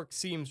Perfect Dark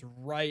seems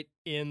right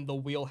in the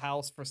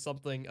wheelhouse for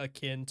something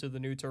akin to the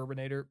new Tomb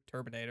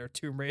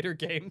Raider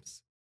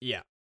games.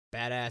 Yeah.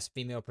 Badass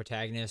female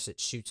protagonist that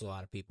shoots a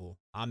lot of people.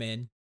 I'm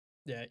in.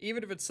 Yeah,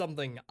 even if it's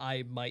something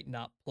I might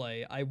not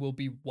play, I will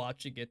be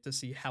watching it to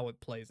see how it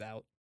plays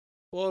out.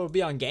 Well, it'll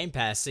be on Game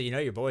Pass, so you know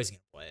your boy's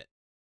going to play it.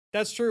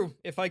 That's true.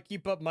 If I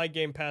keep up my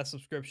Game Pass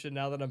subscription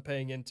now that I'm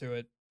paying into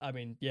it, I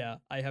mean, yeah,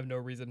 I have no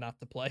reason not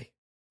to play.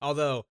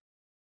 Although,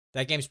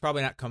 that game's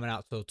probably not coming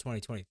out till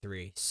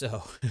 2023,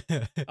 so.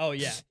 Oh,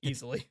 yeah,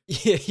 easily.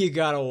 Yeah, you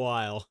got a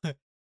while.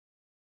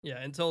 Yeah,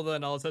 until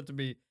then, I'll just have to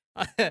be.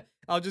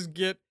 I'll just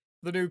get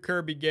the new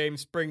Kirby game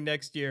spring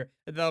next year,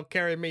 and that'll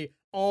carry me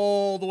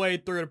all the way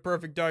through to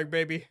Perfect Dark,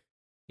 baby.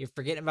 You're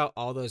forgetting about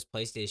all those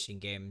PlayStation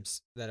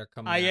games that are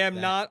coming out. I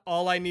am not.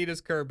 All I need is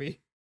Kirby.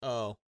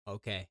 Oh,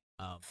 okay.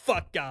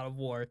 Fuck God of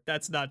War.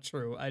 That's not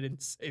true. I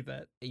didn't say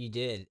that. You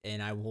did,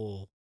 and I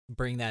will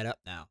bring that up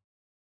now.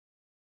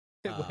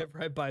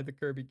 Whenever I buy the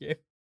Kirby game.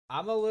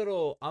 I'm a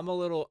little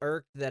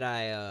irked that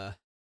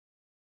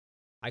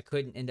I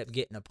couldn't end up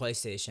getting a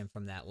PlayStation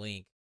from that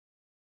link.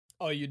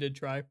 Oh, you did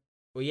try?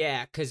 Well,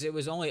 yeah, because it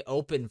was only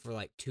open for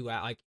like 2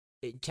 hours.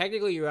 Like,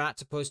 technically, you're not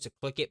supposed to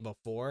click it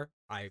before.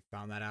 I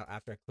found that out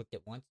after I clicked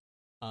it once.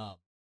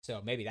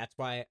 So maybe that's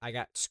why I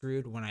got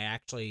screwed when I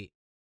actually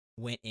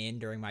went in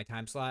during my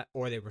time slot,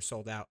 or they were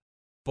sold out.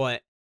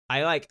 But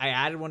I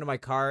added one to my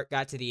cart,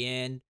 got to the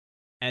end,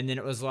 and then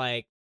it was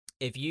like,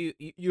 if you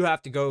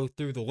have to go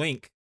through the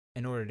link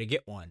in order to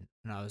get one.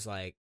 And I was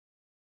like,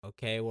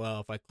 okay, well,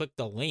 if I click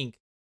the link,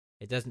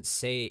 it doesn't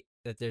say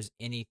that there's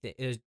anything.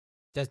 It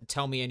doesn't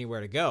tell me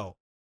anywhere to go.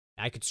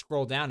 I could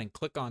scroll down and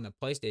click on the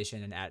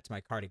PlayStation and add it to my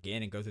cart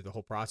again and go through the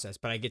whole process.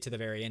 But I get to the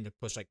very end to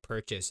push like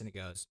purchase, and it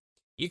goes,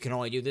 "You can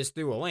only do this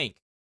through a link."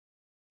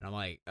 And I'm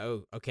like,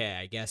 "Oh, okay.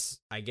 I guess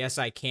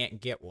I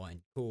can't get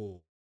one.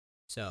 Cool."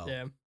 So,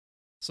 Damn.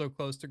 So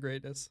close to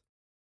greatness.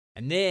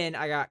 and then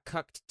I got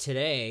cucked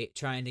today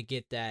trying to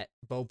get that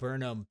Bo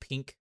Burnham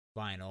pink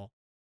vinyl.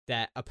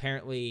 That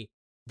apparently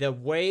the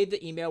way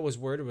the email was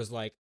worded was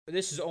like,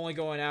 "This is only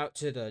going out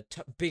to the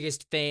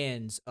biggest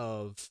fans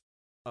of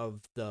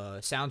the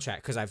soundtrack,"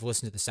 because I've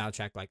listened to the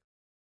soundtrack like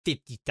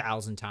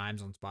 50,000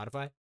 times on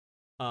Spotify.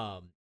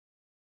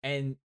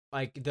 And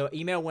like the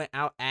email went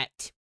out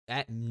at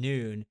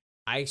noon.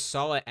 I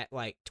saw it at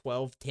like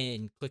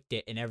 12:10, clicked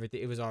it, and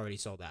everything, it was already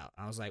sold out.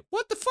 I was like,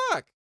 "What the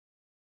fuck?"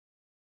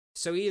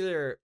 So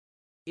either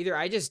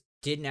I just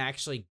didn't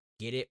actually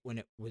get it when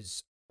it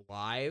was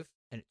live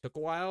and it took a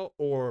while,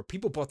 or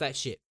people bought that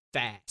shit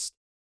fast.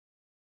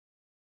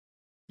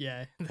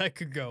 Yeah, that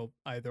could go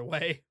either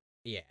way.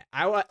 Yeah,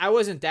 I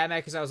wasn't that mad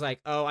because I was like,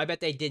 oh, I bet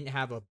they didn't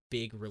have a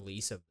big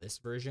release of this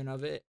version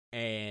of it,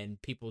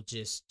 and people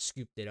just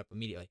scooped it up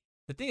immediately.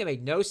 The thing that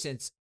made no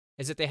sense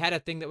is that they had a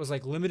thing that was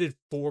like limited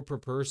 4 per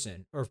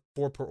person or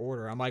 4 per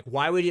order. I'm like,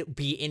 why would it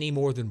be any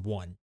more than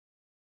 1?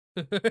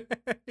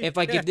 If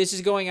like Yeah. if this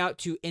is going out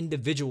to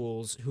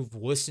individuals who've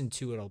listened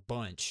to it a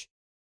bunch,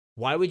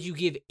 why would you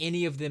give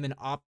any of them an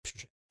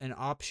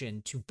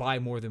option to buy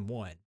more than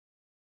one?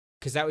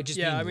 Because that would just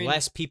Yeah, mean I mean,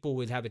 less people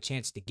would have a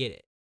chance to get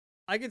it.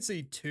 I could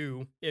see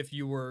 2 if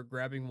you were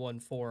grabbing one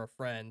for a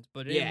friend,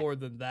 but any Yeah. more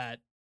than that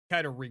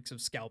kind of reeks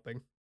of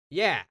scalping.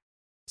 Yeah.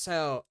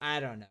 So I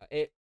don't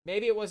know.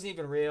 Maybe it wasn't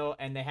even real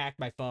and they hacked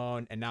my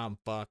phone and now I'm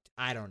fucked.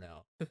 I don't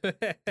know.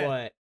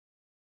 But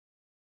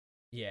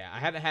yeah, I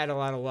haven't had a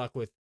lot of luck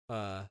with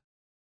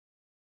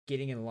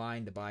getting in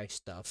line to buy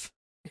stuff.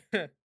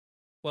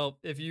 Well,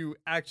 if you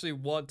actually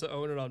want to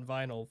own it on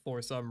vinyl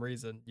for some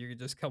reason, you can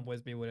just come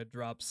with me when it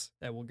drops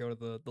and we'll go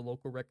to the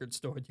local record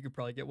store and you could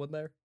probably get one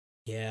there.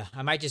 Yeah,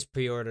 I might just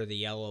pre-order the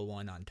yellow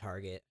one on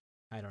Target.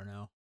 I don't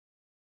know.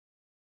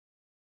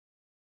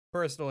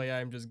 Personally,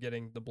 I'm just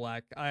getting the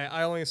black.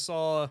 I only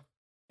saw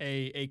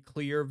a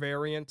clear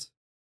variant,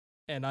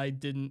 and I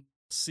didn't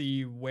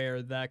see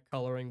where that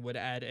coloring would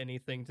add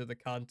anything to the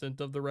content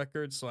of the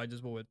record, so I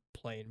just went with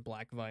plain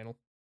black vinyl.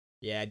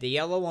 Yeah, the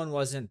yellow one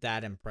wasn't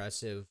that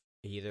impressive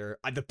either.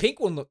 The pink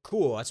one looked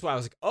cool. That's why I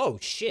was like, "Oh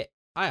shit,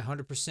 I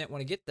 100%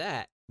 want to get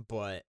that."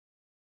 But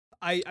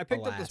I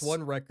picked up this alas.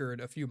 one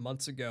record a few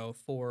months ago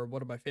for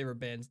one of my favorite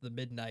bands, The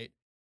Midnight.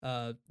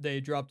 They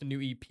dropped a new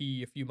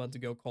EP a few months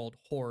ago called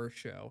Horror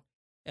Show,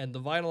 and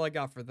the vinyl I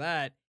got for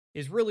that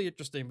is really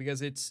interesting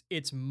because it's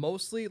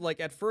mostly like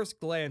at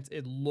first glance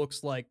it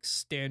looks like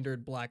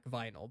standard black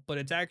vinyl, but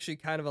it's actually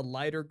kind of a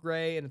lighter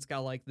gray and it's got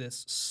like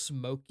this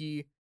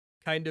smoky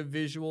kind of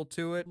visual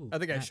to it. Ooh, I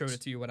think I showed nice.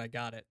 it to you when I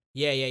got it.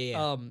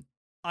 Yeah.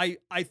 I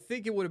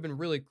think it would have been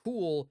really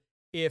cool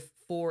if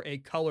for a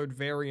colored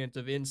variant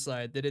of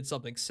Inside they did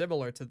something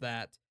similar to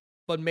that,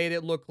 but made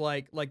it look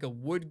like a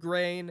wood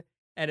grain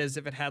and as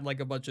if it had like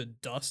a bunch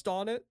of dust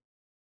on it.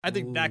 I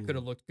think that could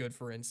have Ooh. looked good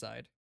for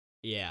Inside.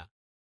 Yeah.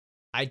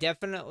 I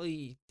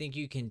definitely think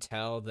you can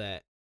tell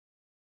that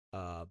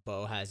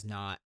Bo has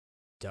not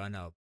done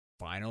a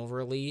vinyl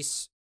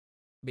release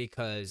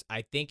because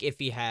I think if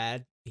he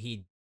had,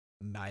 he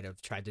might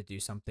have tried to do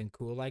something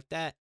cool like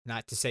that.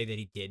 Not to say that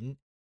he didn't,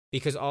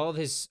 because all of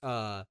his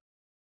all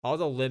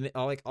the limit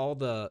all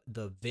the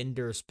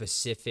vendor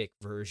specific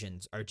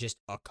versions are just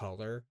a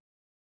color.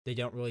 They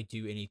don't really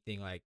do anything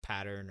like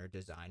pattern or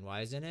design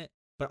wise in it.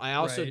 But I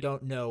also Right.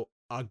 don't know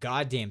a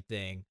goddamn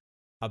thing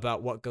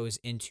about what goes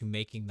into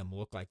making them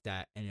look like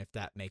that and if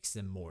that makes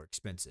them more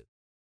expensive.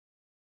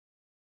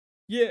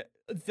 Yeah,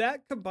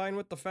 that combined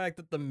with the fact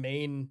that the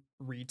main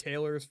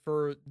retailers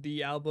for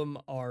the album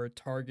are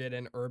Target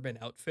and Urban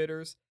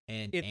Outfitters,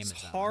 And it's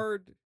Amazon.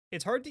 hard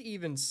it's hard to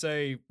even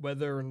say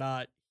whether or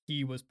not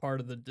he was part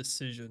of the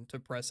decision to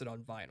press it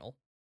on vinyl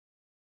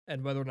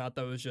and whether or not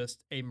that was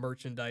just a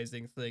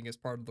merchandising thing as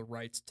part of the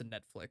rights to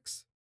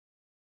Netflix.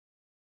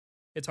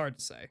 It's hard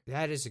to say.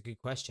 That is a good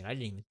question. I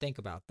didn't even think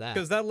about that.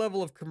 Because that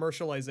level of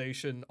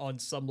commercialization on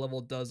some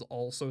level does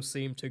also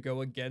seem to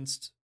go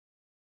against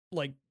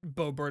like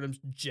Bo Burnham's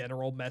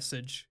general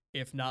message,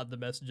 if not the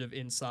message of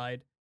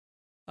Inside.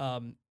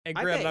 And I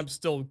granted, bet I'm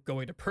still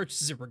going to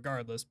purchase it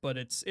regardless, but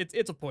it's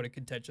a point of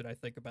contention I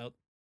think about.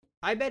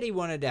 I bet he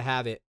wanted to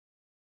have it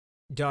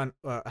done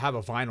have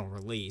a vinyl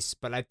release,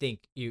 but I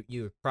think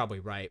you're probably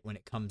right when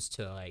it comes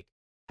to like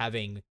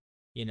having,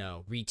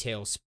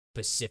 retail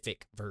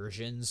specific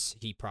versions.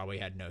 He probably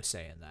had no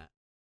say in that.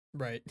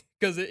 Right.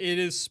 Because it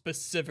is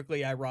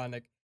specifically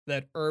ironic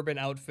that Urban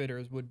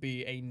Outfitters would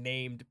be a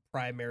named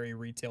primary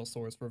retail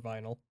source for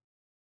vinyl.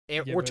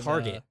 Or Given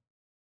Target.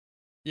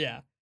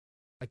 yeah.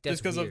 Like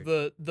Just that's because of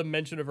weird. the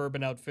mention of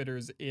Urban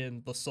Outfitters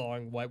in the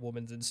song White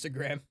Woman's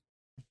Instagram.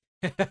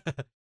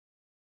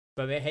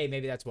 But hey,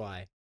 maybe that's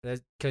why.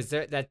 Because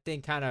that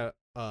thing kind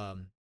of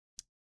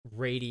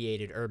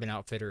radiated Urban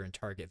Outfitter and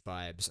Target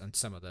vibes on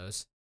some of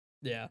those.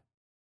 Yeah.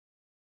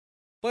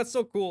 But it's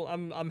so cool.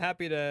 I'm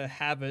happy to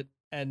have it,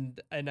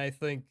 and I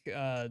think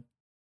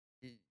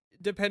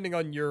depending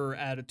on your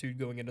attitude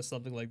going into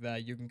something like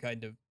that, you can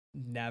kind of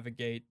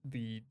navigate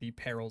the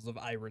perils of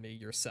irony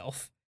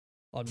yourself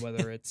on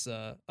whether it's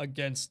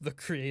against the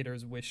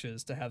creator's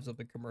wishes to have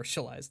something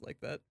commercialized like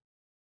that.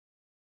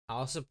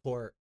 I'll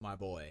support my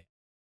boy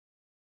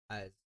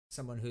as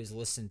someone who's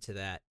listened to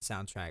that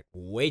soundtrack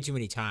way too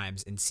many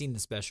times and seen the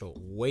special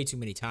way too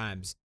many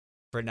times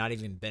for it not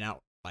even been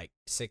out like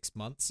 6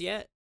 months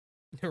yet.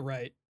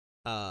 Right.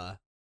 I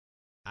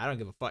don't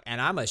give a fuck. And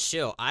I'm a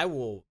shill. I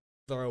will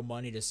throw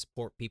money to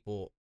support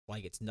people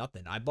like it's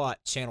nothing. I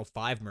bought Channel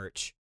 5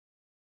 merch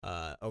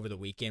over the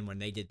weekend when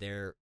they did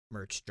their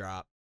merch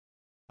drop.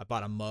 I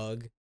bought a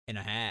mug and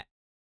a hat.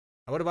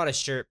 I would have bought a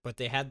shirt, but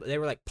they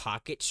were like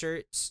pocket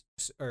shirts,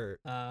 or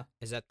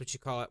is that what you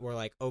call it? Where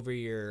like over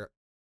your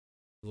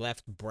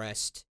left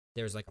breast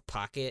there's like a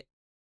pocket,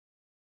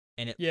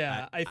 and it.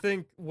 Yeah, I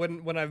think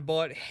when I've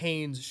bought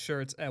Hanes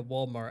shirts at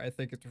Walmart, I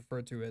think it's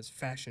referred to as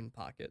fashion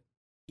pocket.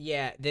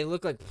 Yeah, they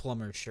look like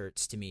plumber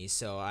shirts to me,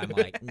 so I'm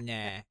like,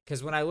 nah.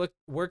 Because when I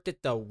worked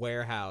at the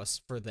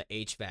warehouse for the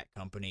HVAC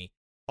company,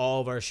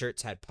 all of our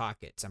shirts had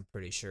pockets. I'm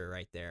pretty sure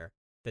right there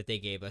that they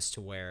gave us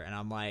to wear, and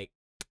I'm like,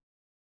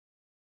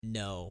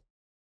 no,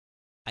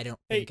 I don't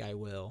think I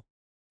will.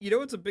 You know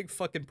what's a big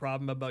fucking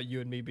problem about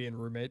you and me being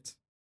roommates?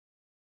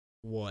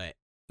 What?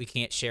 We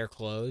can't share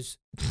clothes?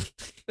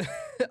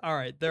 All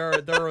right, there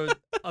are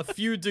a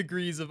few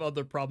degrees of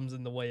other problems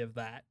in the way of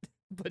that,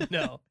 but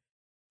no.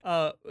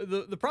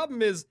 The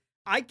problem is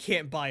I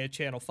can't buy a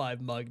Channel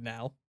 5 mug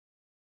now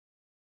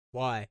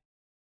Why?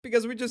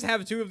 because we just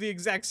have two of the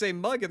exact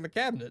same mug in the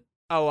cabinet.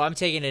 Oh, I'm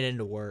taking it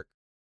into work.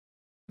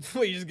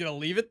 What, you just gonna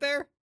leave it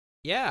there?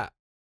 Yeah.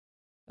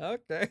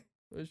 Okay.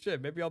 Well,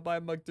 shit, maybe I'll buy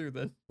a mug too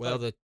then. Well,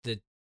 the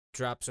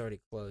drop's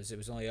already closed. It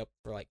was only up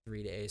for like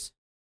 3 days.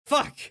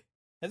 Fuck!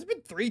 Has it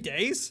been 3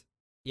 days?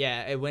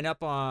 Yeah, it went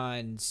up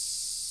on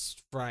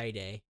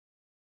Friday.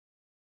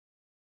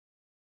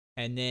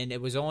 And then it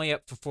was only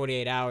up for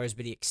 48 hours,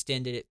 but he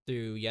extended it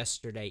through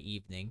yesterday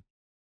evening.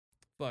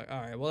 Fuck,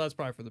 alright, well that's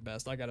probably for the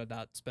best. I gotta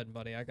not spend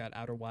money. I got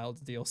Outer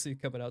Wilds DLC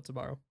coming out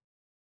tomorrow.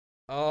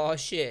 Oh,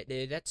 shit,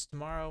 dude. That's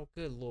tomorrow?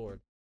 Good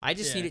lord. I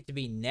just need Yeah. it to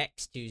be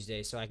next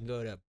Tuesday so I can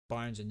go to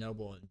Barnes &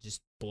 Noble and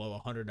just blow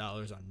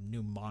 $100 on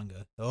new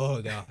manga.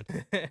 Oh, God.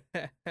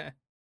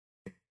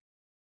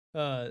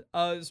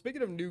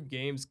 Speaking of new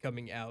games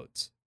coming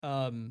out,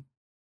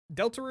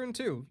 Deltarune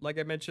 2, like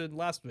I mentioned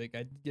last week,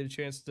 I did get a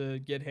chance to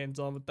get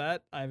hands-on with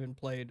that. I haven't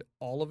played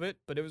all of it,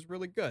 but it was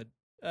really good.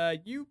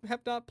 You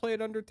have not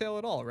played Undertale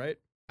at all, right?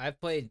 I've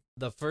played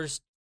the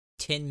first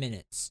 10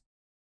 minutes.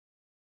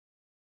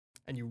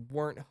 And you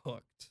weren't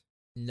hooked.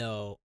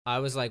 No. I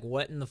was like,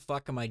 what in the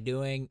fuck am I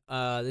doing?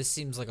 This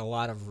seems like a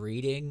lot of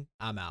reading.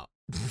 I'm out.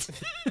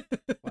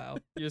 Wow,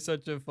 you're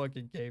such a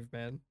fucking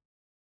caveman.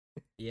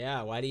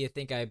 Yeah, why do you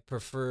think I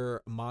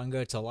prefer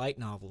manga to light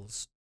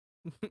novels?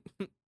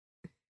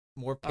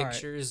 More All right.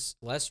 pictures,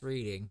 less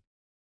reading.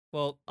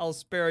 Well, I'll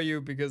spare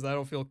you because I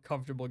don't feel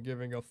comfortable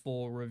giving a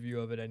full review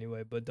of it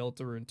anyway, but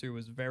Deltarune 2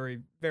 is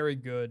very, very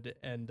good,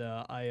 and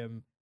I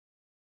am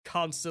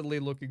constantly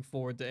looking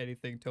forward to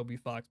anything Toby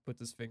Fox puts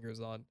his fingers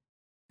on.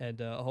 And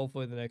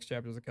hopefully the next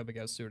chapters are coming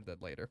out sooner than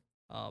later.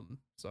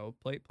 So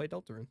play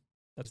Deltarune.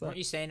 That's Weren't that.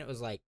 you saying it was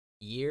like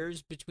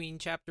years between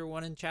chapter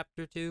 1 and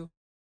chapter 2?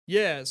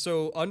 Yeah,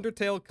 so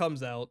Undertale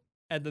comes out,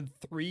 and then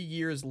 3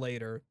 years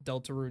later,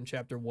 Deltarune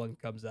Chapter 1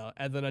 comes out,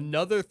 and then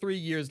another 3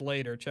 years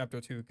later,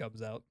 Chapter 2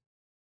 comes out.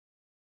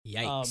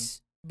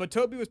 Yikes. But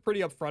Toby was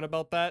pretty upfront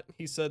about that.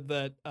 He said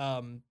that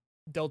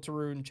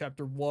Deltarune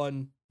Chapter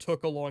 1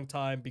 took a long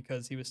time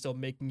because he was still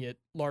making it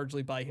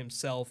largely by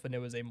himself, and it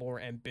was a more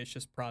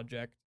ambitious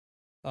project.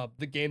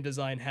 The game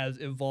design has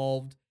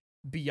evolved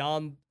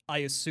beyond, I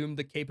assume,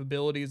 the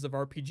capabilities of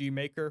RPG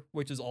Maker,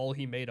 which is all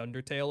he made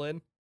Undertale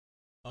in.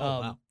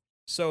 Wow.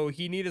 So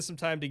he needed some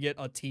time to get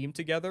a team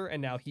together,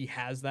 and now he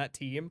has that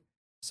team.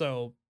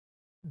 So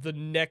the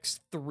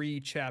next 3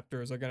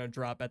 chapters are going to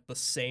drop at the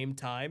same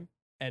time,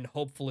 and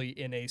hopefully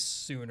in a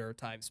sooner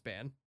time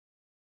span.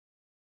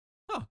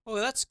 Oh, well,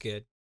 that's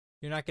good.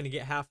 You're not going to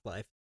get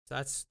Half-Life. So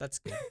that's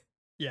good.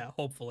 Yeah,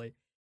 hopefully.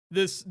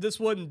 This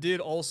one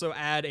did also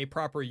add a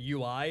proper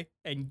UI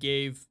and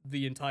gave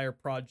the entire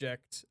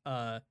project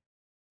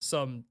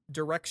some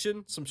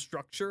direction, some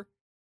structure.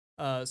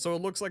 So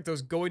it looks like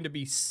there's going to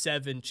be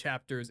 7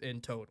 chapters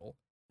in total.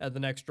 And the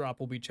next drop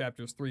will be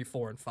chapters 3,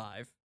 4, and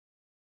 5.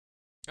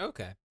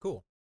 Okay,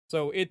 cool.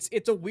 So it's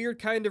a weird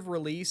kind of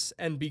release,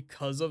 and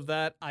because of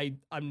that,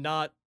 I'm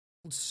not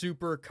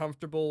super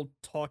comfortable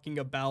talking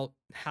about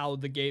how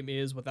the game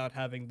is without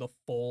having the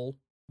full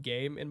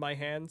game in my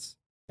hands.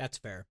 That's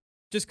fair.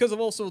 Just because of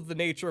also the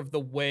nature of the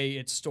way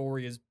its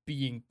story is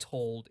being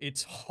told,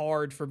 it's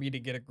hard for me to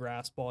get a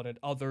grasp on it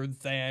other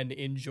than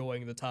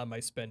enjoying the time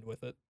I spend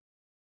with it.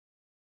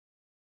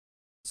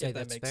 Say If that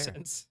that's makes fair.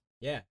 sense.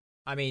 Yeah.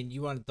 I mean,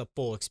 you want the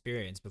full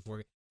experience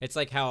before. It's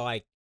like how,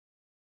 like,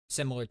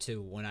 similar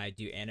to when I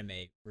do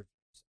anime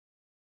reviews,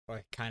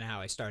 or kind of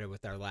how I started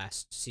with our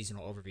last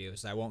seasonal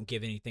overviews. I won't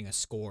give anything a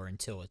score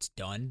until it's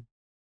done.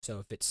 So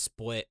if it's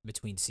split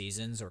between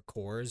seasons or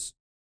cores,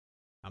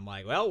 I'm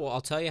like, well,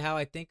 I'll tell you how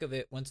I think of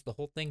it once the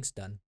whole thing's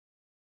done.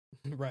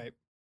 Right.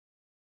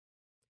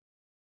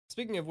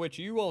 Speaking of which,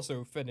 you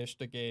also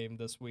finished a game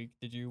this week.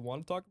 Did you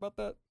want to talk about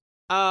that?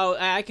 Oh,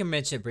 I can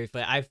mention it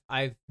briefly.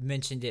 I've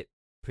mentioned it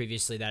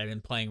previously that I've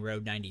been playing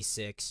Road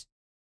 96.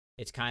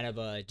 It's kind of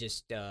a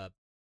just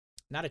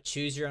not a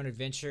choose your own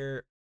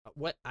adventure.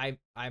 What I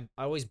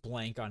always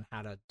blank on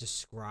how to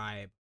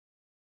describe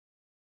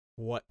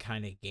what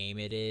kind of game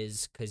it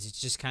is, because it's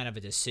just kind of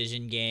a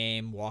decision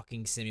game,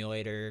 walking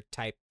simulator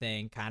type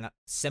thing, kind of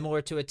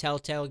similar to a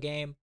Telltale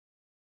game.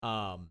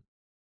 Um,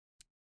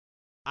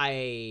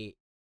 I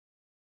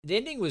the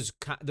ending was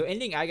the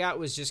ending I got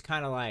was just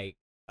kind of like,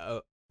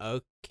 oh,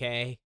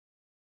 okay,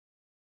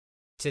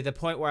 to the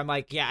point where I'm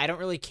like, yeah, I don't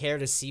really care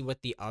to see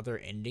what the other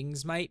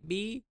endings might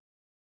be,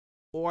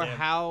 or Yeah.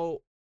 how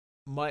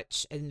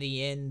much in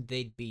the end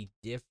they'd be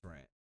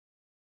different.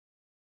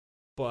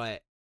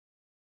 But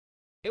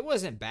it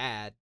wasn't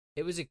bad.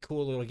 It was a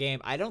cool little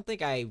game. I don't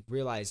think I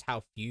realized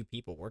how few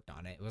people worked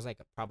on it. It was like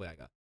probably like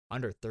a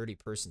under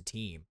 30-person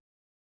team.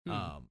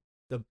 Hmm.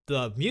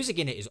 The music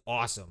in it is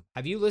awesome.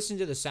 Have you listened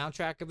to the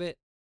soundtrack of it?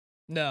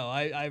 No,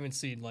 I haven't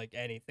seen like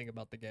anything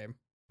about the game.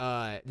 The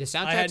I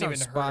soundtrack's hadn't on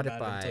even heard about it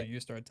until Spotify. you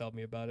started telling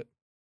me about it.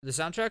 The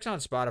soundtrack's on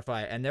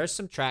Spotify, and there's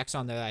some tracks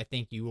on there that I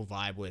think you will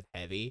vibe with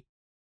heavy.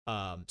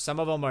 Some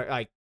of them are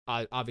like,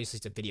 obviously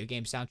it's a video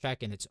game soundtrack,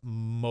 and it's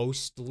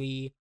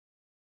mostly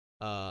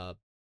uh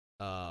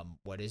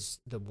what is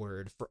the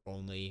word for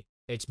only?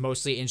 It's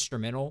mostly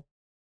instrumental.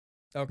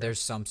 Okay. There's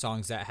some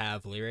songs that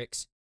have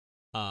lyrics,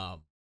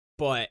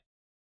 but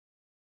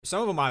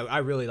some of them I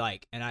really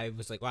like, and I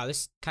was like, wow,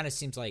 this kind of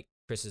seems like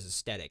Chris's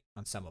aesthetic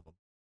on some of them.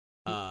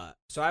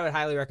 So I would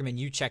highly recommend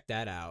you check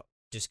that out,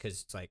 just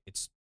because it's like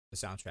it's the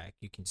soundtrack.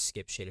 You can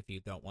skip shit if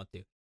you don't want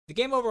to. The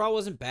game overall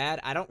wasn't bad.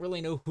 I don't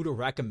really know who to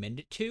recommend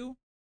it to,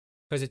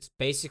 because it's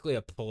basically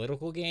a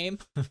political game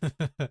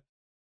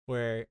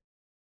where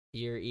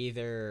you're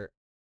either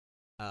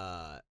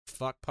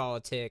fuck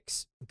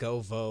politics, go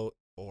vote,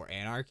 or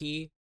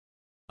anarchy.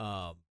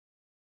 Um,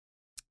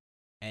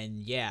 and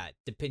yeah,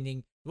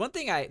 depending.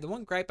 The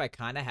one gripe I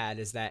kind of had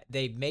is that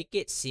they make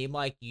it seem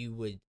like you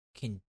would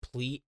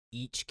complete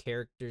each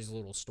character's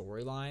little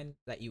storyline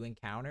that you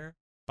encounter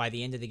by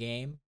the end of the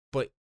game,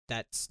 but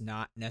that's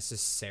not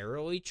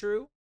necessarily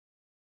true.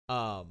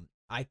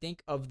 I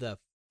think of the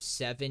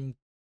seven,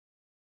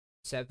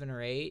 seven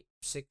or eight,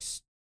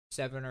 six,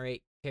 7 or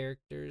 8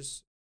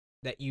 characters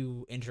that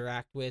you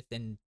interact with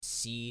and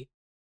see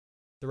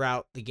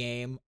throughout the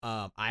game.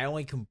 I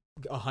only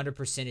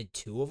 100%ed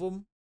 2 of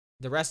them.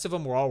 The rest of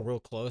them were all real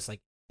close.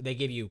 Like they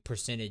give you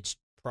percentage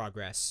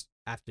progress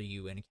after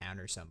you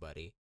encounter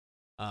somebody.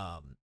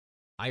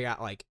 I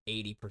got like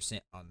 80%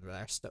 on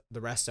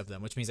the rest of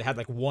them, which means I had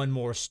like one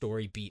more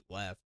story beat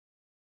left.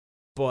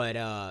 But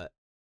I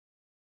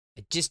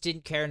just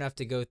didn't care enough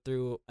to go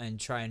through and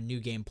try a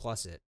new game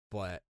plus it.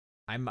 But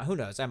who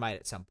knows? I might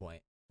at some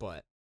point.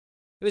 But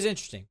it was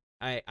interesting.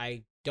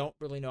 I don't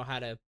really know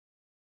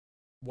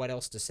what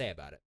else to say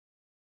about it.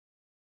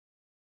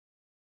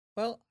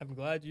 Well, I'm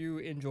glad you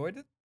enjoyed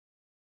it.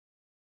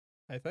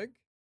 I think.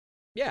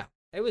 Yeah,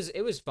 it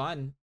was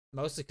fun,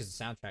 mostly because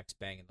the soundtrack's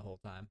banging the whole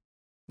time.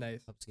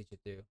 Nice. Helps get you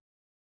through.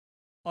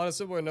 On a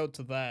similar note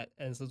to that,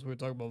 and since we were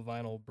talking about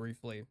vinyl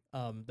briefly,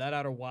 that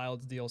Outer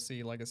Wilds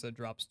DLC, like I said,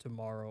 drops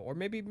tomorrow or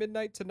maybe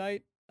midnight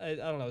tonight. I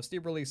don't know.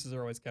 Steam releases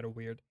are always kind of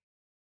weird.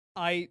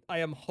 I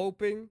am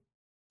hoping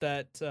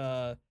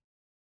that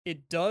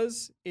it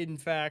does, in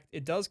fact,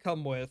 it does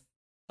come with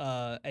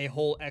a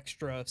whole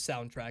extra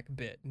soundtrack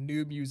bit,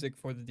 new music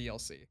for the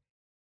DLC.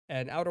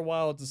 And Outer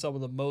Wilds is some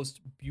of the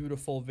most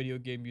beautiful video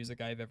game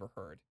music I've ever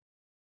heard.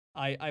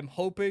 I'm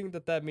hoping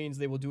that that means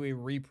they will do a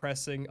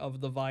repressing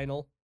of the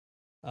vinyl.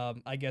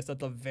 I guess at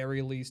the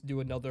very least do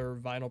another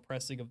vinyl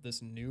pressing of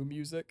this new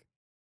music.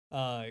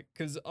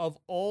 Because of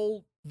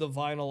all the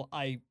vinyl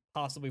I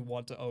possibly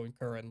want to own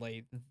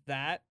currently,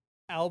 that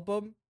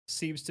album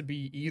seems to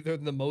be either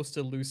the most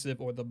elusive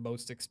or the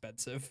most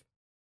expensive.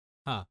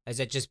 Huh? Is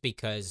that just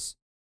because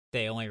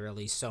they only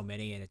release so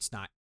many and it's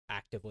not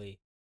actively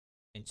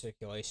in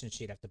circulation?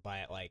 So you'd have to buy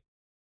it like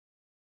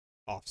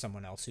off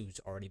someone else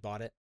who's already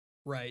bought it.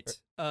 Right.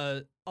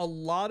 A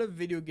lot of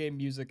video game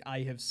music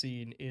I have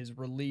seen is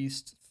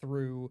released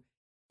through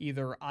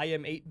either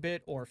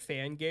iam8bit or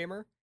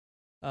Fangamer.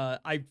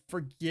 I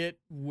forget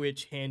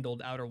which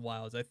handled Outer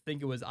Wilds. I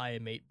think it was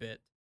iam8bit.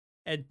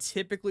 And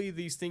typically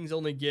these things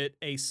only get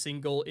a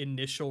single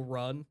initial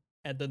run,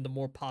 and then the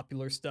more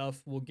popular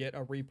stuff will get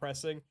a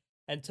repressing.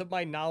 And to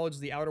my knowledge,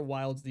 the Outer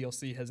Wilds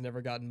DLC has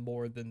never gotten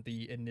more than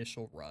the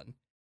initial run.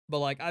 But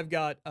like I've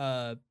got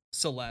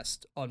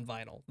Celeste on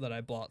vinyl that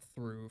I bought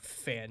through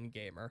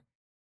Fangamer.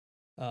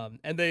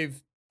 And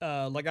they've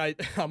I'm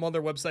on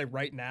their website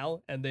right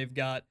now, and they've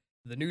got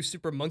the new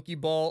Super Monkey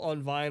Ball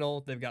on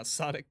vinyl. They've got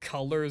Sonic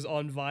Colors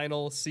on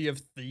vinyl, Sea of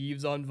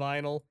Thieves on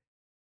vinyl.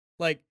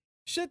 Like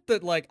shit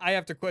that like I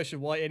have to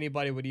question why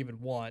anybody would even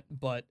want,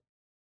 but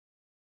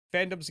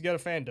fandom's got a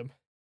fandom.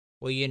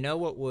 Well, you know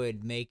what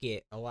would make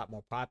it a lot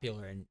more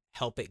popular and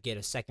help it get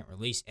a second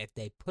release if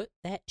they put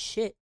that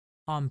shit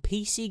on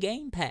PC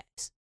Game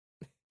Pass.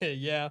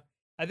 Yeah,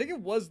 I think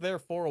it was there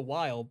for a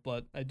while,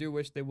 but I do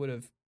wish they would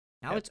have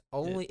Now kept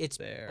it's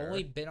there.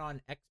 only been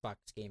on Xbox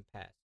Game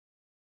Pass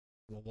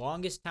for the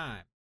longest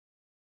time,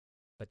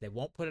 but they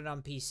won't put it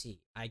on PC.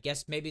 I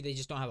guess maybe they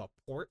just don't have a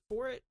port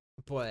for it,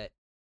 but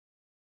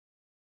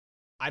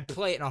I'd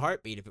play it in a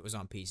heartbeat if it was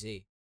on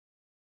PC.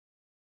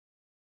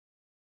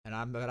 But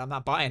I'm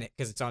not buying it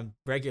because it's on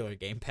regular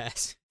Game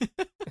Pass.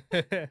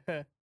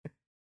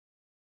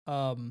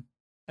 um,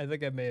 I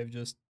think I may have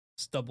just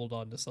stumbled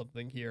onto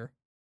something here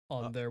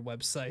on their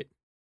website.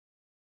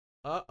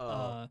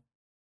 Uh-oh.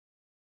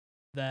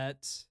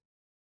 That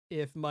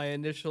if my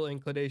initial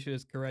inclination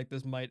is correct,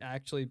 this might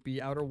actually be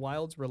Outer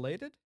Wilds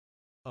related.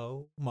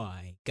 Oh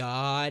my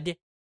god.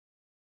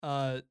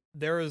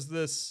 There is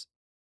this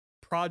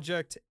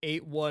Project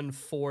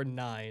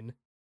 8149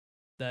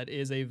 that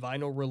is a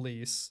vinyl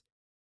release.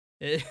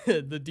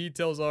 The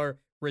details are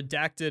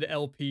redacted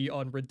LP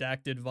on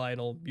redacted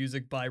vinyl,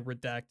 music by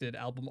redacted,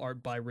 album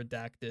art by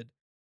redacted.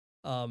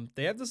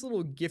 They have this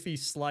little Giphy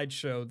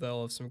slideshow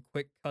though of some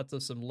quick cuts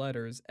of some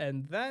letters,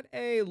 and that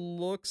A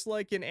looks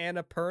like an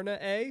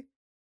Annapurna A.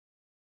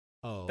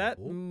 Oh. That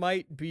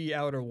might be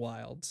Outer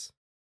Wilds.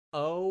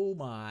 Oh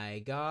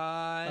my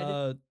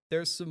god.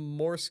 There's some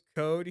Morse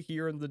code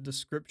here in the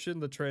description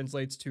that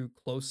translates to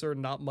closer,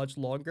 not much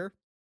longer,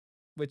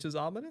 which is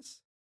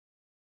ominous.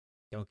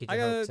 Don't get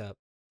your hopes up.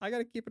 I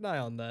gotta keep an eye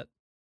on that.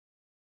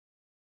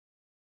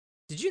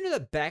 Did you know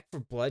that Back for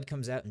Blood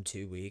comes out in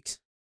 2 weeks?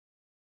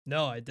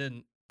 No, I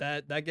didn't.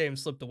 That game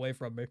slipped away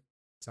from me.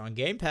 It's on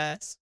Game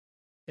Pass.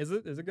 Is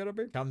it? Is it gonna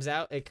be? Comes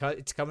out.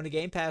 It's coming to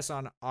Game Pass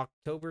on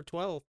October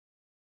 12th.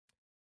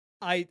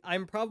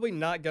 I'm probably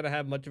not gonna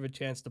have much of a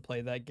chance to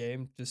play that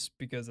game just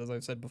because, as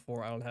I've said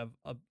before, I don't have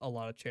a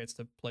lot of chance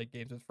to play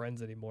games with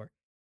friends anymore.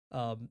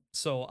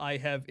 So I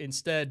have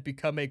instead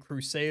become a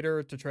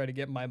crusader to try to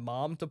get my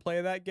mom to play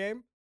that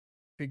game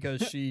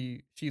because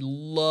she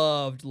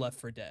loved Left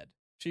 4 Dead.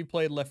 She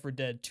played Left 4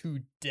 Dead to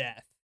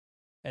death,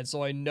 and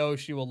so I know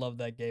she will love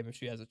that game if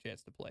she has a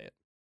chance to play it.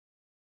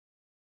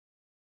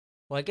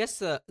 Well, I guess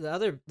the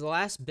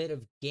last bit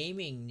of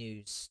gaming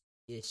news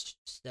ish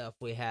stuff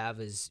we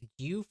have is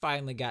you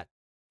finally got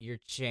your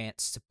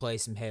chance to play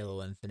some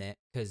Halo Infinite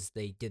because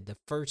they did the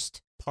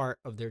first part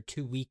of their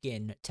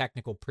 2-weekend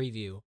technical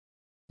preview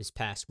this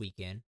past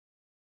weekend.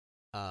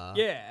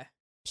 Yeah,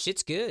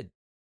 shit's good.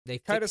 They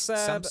kind of fixed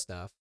sad. some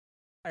stuff.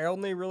 I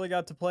only really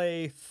got to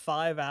play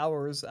 5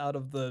 hours out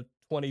of the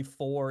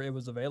 24 it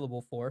was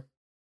available for.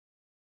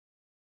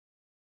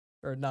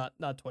 Or not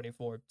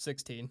 24,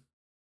 16.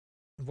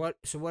 What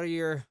are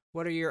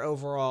your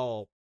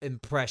overall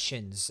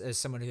impressions as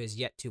someone who has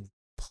yet to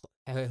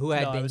I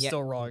was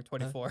still wrong,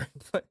 24.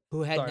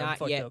 who had sorry,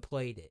 not yet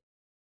played it?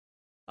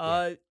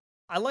 I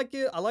like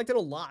it. I liked it a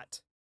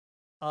lot.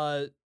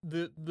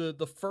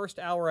 The first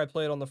hour I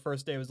played on the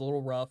first day was a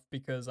little rough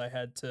because I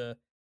had to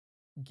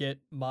get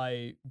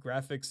my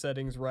graphics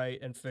settings right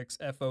and fix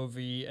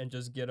FOV and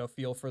just get a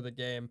feel for the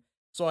game.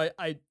 So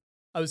I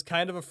was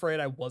kind of afraid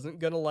I wasn't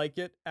gonna like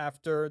it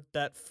after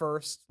that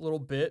first little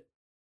bit.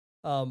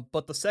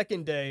 But the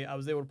second day I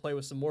was able to play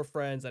with some more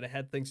friends and I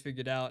had things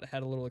figured out,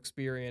 had a little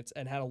experience,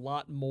 and had a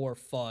lot more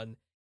fun.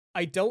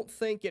 I don't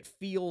think it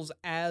feels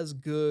as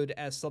good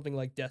as something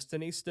like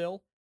Destiny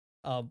still,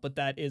 but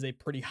that is a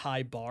pretty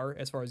high bar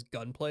as far as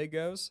gunplay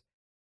goes.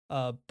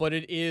 But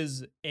it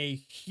is a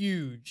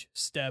huge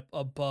step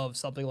above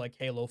something like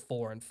Halo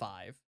 4 and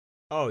 5.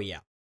 Oh, yeah.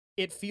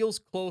 It feels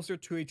closer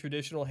to a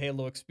traditional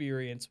Halo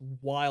experience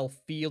while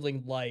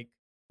feeling like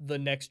the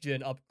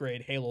next-gen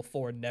upgrade Halo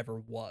 4 never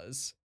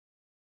was.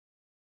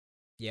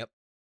 Yep.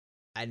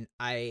 And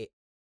I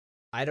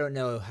don't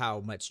know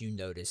how much you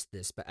noticed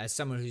this, but as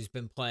someone who's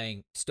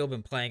still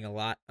been playing a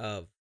lot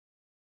of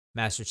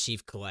Master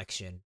Chief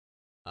Collection,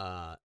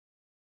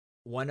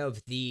 one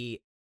of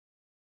the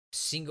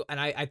and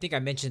I think I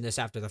mentioned this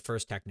after the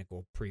first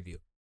technical preview,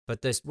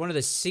 but one of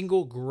the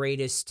single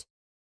greatest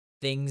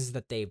things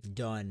that they've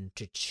done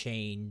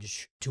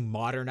to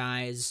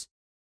modernize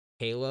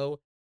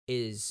Halo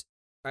is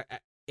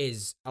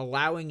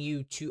allowing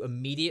you to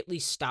immediately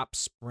stop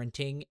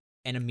sprinting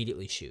and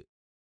immediately shoot.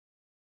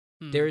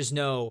 There's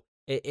no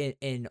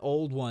in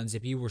old ones,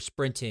 if you were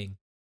sprinting,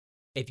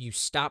 if you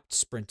stopped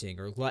sprinting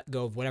or let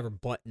go of whatever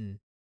button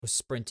was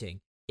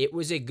sprinting, it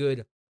was a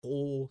good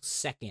whole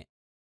second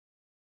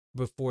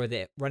before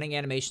the running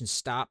animation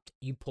stopped.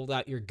 You pulled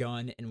out your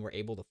gun and were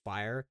able to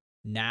fire.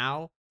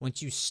 Now,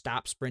 once you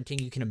stop sprinting,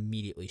 you can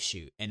immediately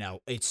shoot, and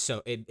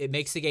it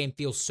makes the game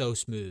feel so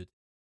smooth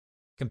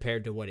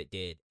compared to what it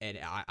did. And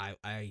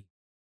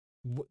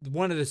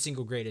one of the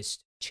single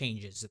greatest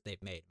changes that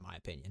they've made, in my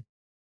opinion.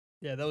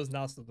 Yeah, that was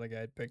not something I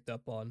had picked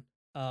up on.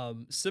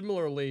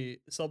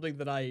 Similarly, something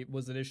that I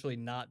was initially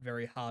not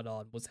very hot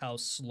on was how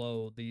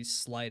slow the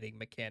sliding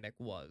mechanic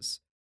was.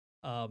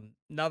 Now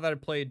that I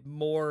played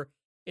more,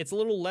 It's a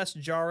little less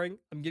jarring.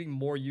 I'm getting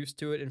more used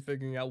to it and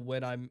figuring out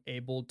when I'm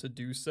able to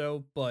do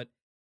so, but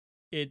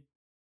it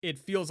it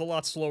feels a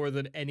lot slower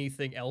than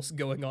anything else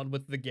going on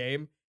with the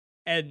game.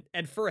 And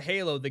for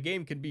Halo, the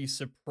game can be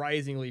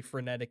surprisingly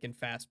frenetic and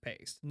fast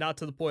paced. Not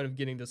to the point of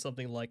getting to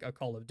something like a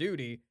Call of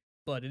Duty,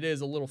 but it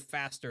is a little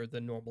faster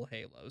than normal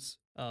Halos.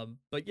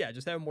 But yeah,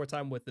 just having more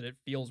time with it, it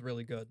feels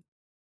really good.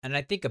 And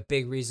I think a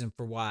big reason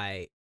for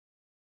why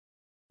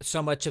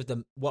so much of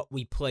the what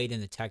we played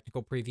in the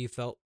technical preview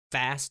felt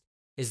fast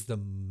is the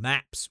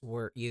maps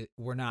were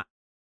not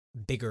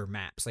bigger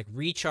maps. Like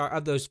Recharge,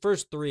 of those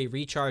first three,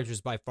 Recharge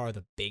was by far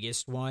the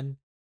biggest one,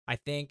 I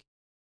think.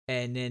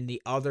 And then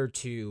the other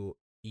two,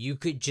 you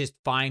could just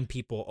find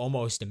people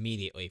almost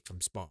immediately from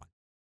spawn.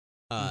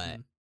 Uh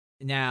Mhm.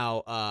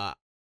 now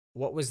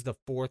what was the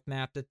fourth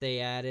map that they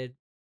added?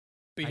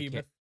 I can't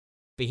Behemoth.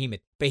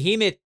 Behemoth.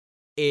 Behemoth,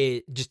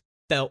 it just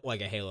felt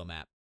like a Halo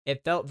map.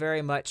 It felt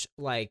very much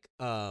like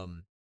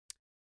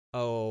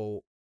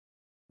oh,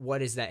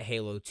 what is that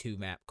Halo 2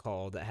 map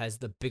called that has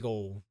the big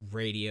old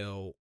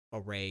radio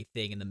array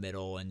thing in the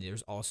middle, and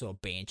there's also a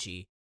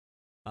Banshee.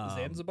 Um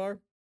Zanzibar?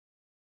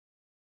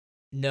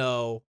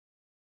 no,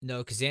 no,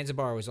 because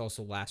Zanzibar was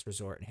also Last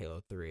Resort in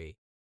Halo 3.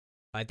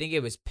 I think it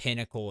was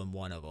Pinnacle in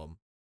one of them.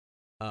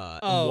 In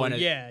Oh, one of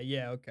yeah,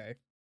 yeah, okay.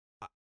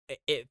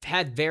 it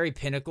had very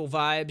Pinnacle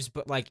vibes,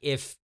 but like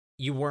if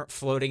you weren't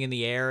floating in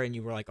the air and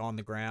you were like on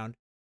the ground.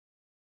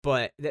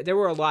 But there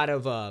were a lot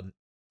of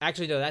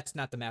actually no, that's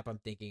not the map I'm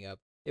thinking of.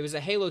 It was a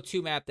Halo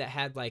 2 map that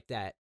had like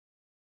that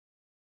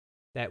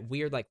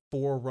weird like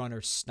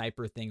Forerunner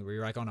sniper thing where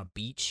you're like on a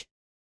beach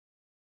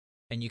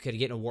and you could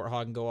get in a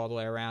warthog and go all the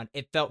way around.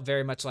 It felt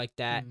very much like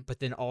that, Mm. but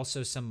then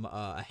also some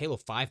a Halo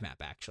 5 map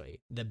actually.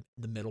 The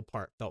middle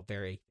part felt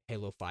very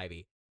Halo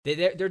 5y.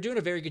 They're doing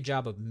a very good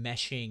job of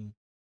meshing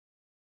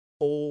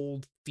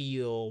old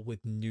feel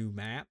with new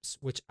maps,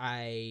 which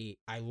I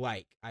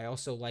like. I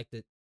also like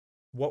that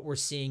what we're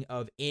seeing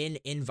of in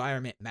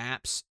environment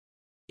maps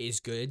is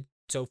good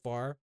so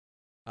far.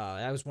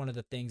 That was one of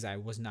the things I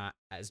was not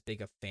as big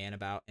a fan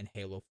about in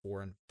Halo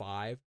 4 and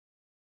 5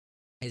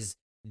 is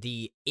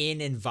the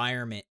in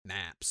environment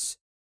maps.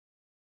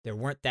 There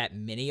weren't that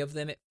many of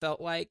them, it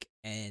felt like,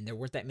 and there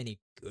weren't that many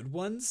good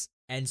ones.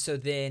 And so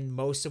then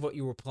most of what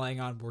you were playing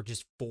on were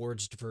just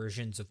forged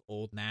versions of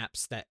old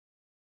maps that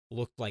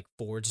looked like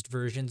forged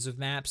versions of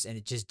maps, and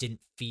it just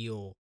didn't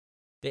feel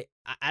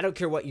I don't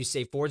care what you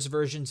say, forged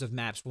versions of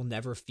maps will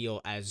never feel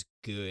as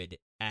good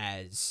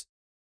as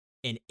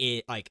an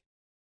it like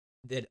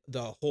that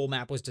the whole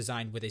map was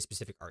designed with a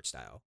specific art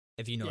style.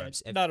 If you know what Yeah, I'm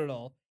saying. not at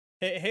all.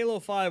 Halo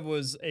 5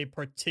 was a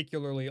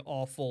particularly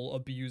awful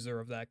abuser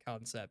of that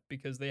concept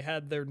because they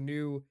had their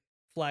new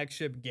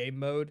flagship game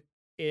mode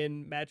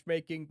in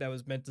matchmaking that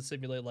was meant to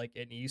simulate like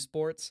an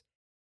esports.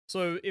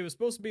 So it was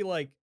supposed to be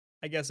like,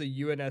 I guess, a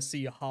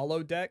UNSC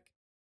holo deck.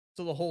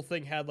 So the whole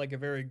thing had like a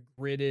very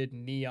gridded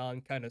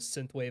neon kind of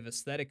synthwave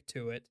aesthetic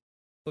to it.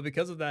 But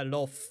because of that, it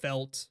all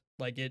felt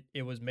like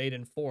it was made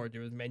in Forge. It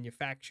was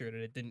manufactured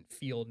and it didn't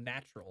feel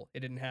natural. It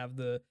didn't have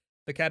the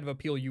kind of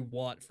appeal you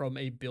want from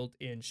a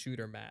built-in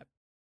shooter map.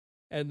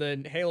 And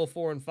then Halo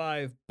 4 and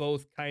 5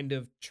 both kind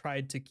of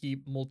tried to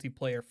keep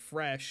multiplayer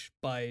fresh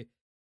by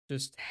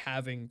just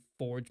having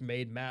Forge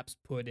made maps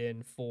put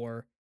in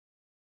for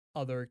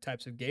other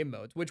types of game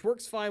modes, which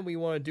works fine when you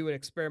want to do an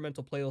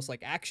experimental playlist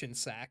like Action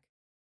Sack,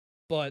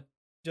 but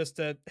just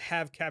to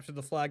have captured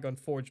the flag on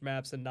Forge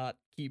maps and not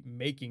keep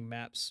making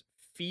maps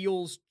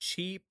feels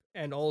cheap.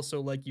 And also,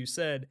 like you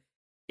said,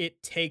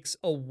 it takes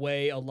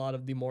away a lot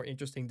of the more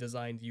interesting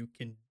designs you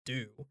can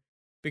do.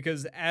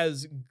 Because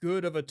as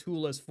good of a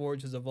tool as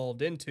Forge has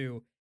evolved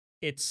into,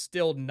 it's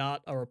still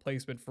not a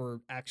replacement for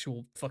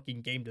actual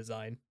fucking game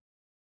design.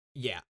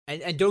 Yeah,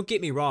 and don't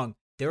get me wrong,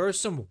 there are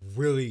some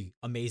really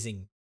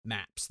amazing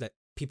maps that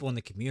people in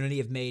the community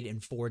have made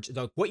in Forge.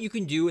 Like what you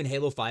can do in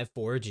Halo 5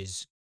 Forge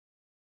is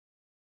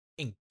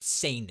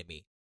insane to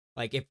me.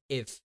 Like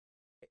if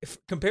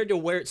compared to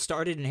where it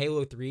started in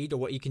Halo 3 to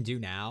what you can do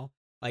now,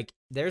 like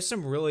there's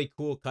some really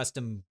cool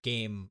custom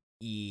game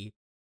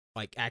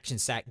like action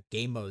sack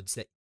game modes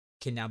that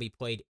can now be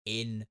played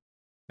in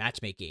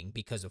matchmaking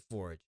because of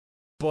Forge.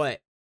 But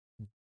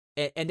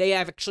and they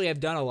have actually have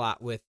done a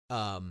lot with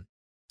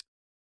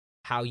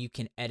how you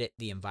can edit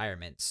the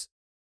environments,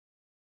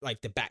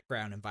 like the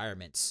background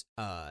environments,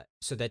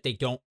 so that they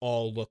don't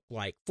all look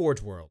like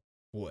Forge World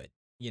would,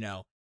 you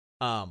know.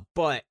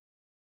 But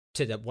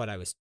to the point I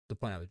was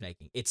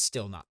making, it's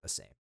still not the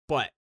same.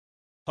 But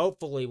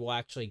hopefully we'll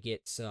actually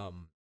get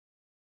some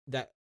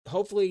that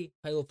hopefully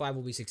Halo 5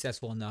 will be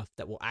successful enough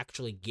that we'll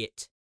actually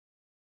get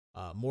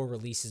more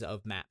releases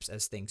of maps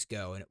as things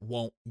go, and it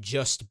won't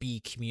just be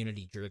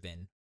community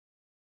driven.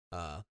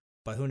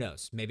 But who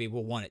knows? Maybe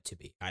we'll want it to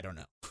be. I don't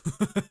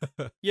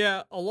know.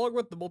 Yeah, along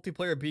with the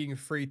multiplayer being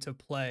free to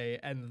play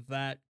and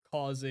that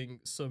causing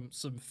some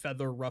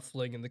feather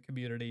ruffling in the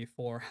community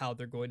for how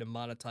they're going to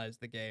monetize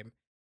the game.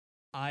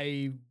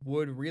 I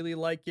would really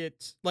like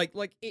it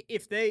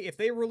if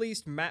they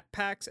released map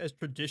packs as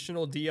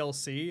traditional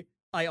DLC,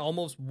 I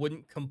almost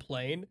wouldn't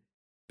complain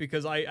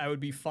because I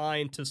would be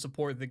fine to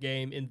support the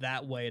game in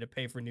that way to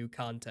pay for new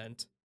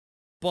content.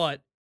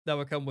 But that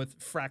would come with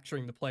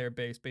fracturing the player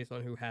base based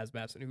on who has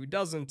maps and who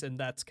doesn't, and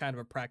that's kind of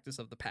a practice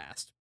of the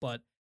past.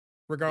 But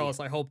regardless,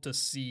 I hope to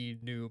see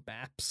new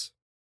maps.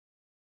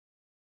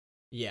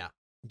 Yeah.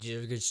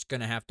 You're just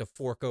going to have to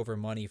fork over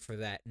money for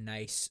that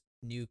nice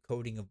new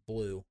coating of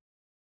blue.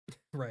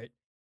 Right.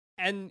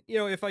 And,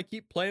 if I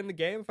keep playing the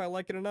game, if I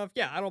like it enough,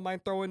 yeah, I don't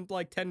mind throwing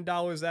like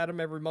 $10 at them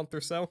every month or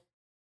so.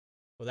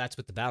 Well, that's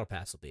what the Battle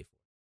Pass will be for.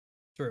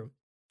 True.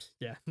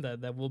 Yeah,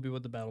 that will be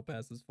what the Battle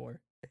Pass is for.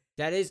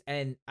 That is,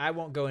 and I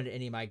won't go into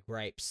any of my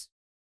gripes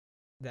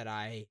that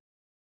I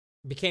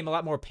became a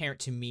lot more apparent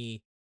to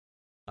me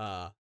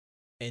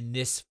in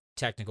this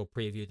technical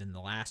preview than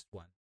the last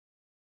one.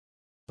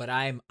 But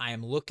I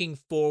am looking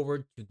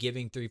forward to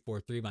giving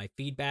 343 my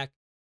feedback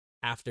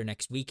after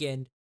next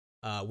weekend,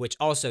 which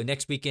also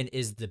next weekend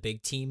is the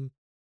big team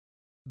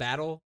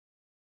battle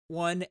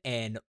one,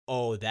 and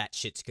oh, that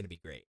shit's gonna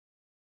be great.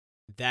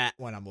 That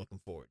one I'm looking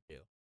forward to.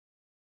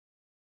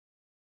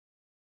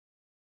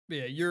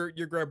 Yeah, your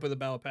gripe with the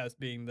Battle Pass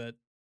being that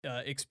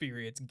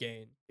experience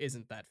gain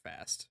isn't that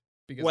fast.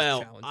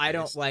 Because I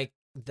don't like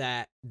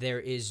that there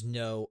is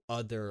no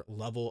other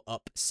level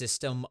up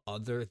system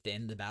other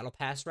than the Battle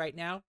Pass right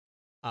now.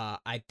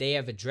 They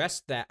have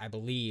addressed that, I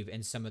believe,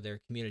 in some of their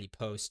community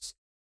posts,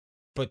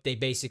 but they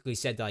basically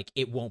said like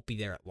it won't be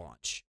there at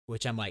launch,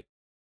 which I'm like,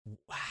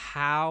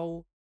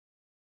 how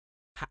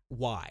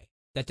why?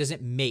 That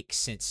doesn't make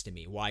sense to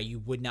me. Why you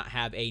would not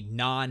have a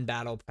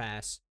non-Battle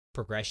Pass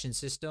progression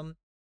system?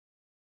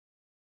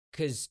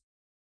 Because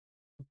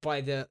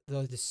by the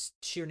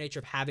sheer nature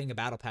of having a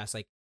Battle Pass,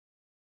 like,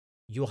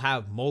 you'll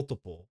have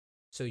multiple,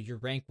 so your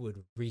rank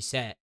would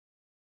reset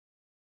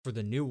for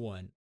the new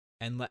one.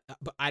 But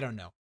I don't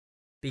know,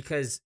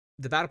 because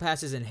the Battle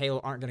Passes in Halo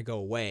aren't going to go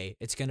away.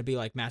 It's going to be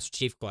like Master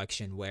Chief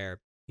Collection,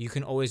 where you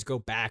can always go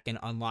back and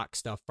unlock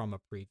stuff from a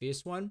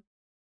previous one.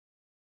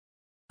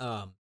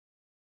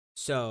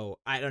 So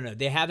I don't know.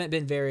 They haven't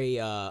been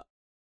very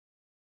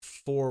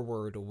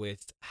forward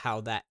with how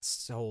that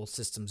whole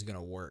system's going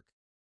to work.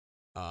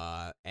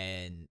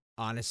 And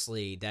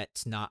honestly,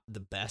 that's not the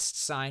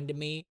best sign to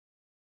me.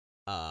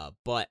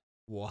 But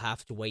we'll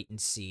have to wait and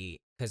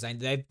see, because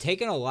they've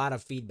taken a lot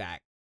of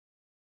feedback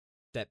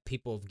that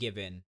people have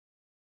given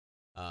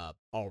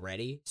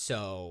already,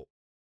 so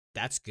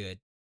that's good.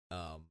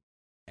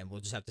 And we'll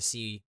just have to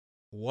see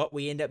what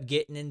we end up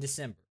getting in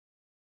December.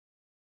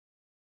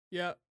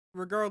 Yeah,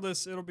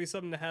 regardless, it'll be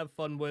something to have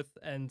fun with,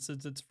 and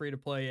since it's free to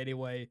play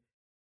anyway,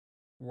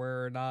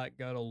 we're not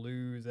gonna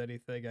lose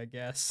anything, I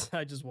guess.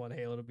 I just want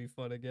Halo to be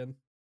fun again.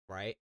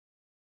 Right.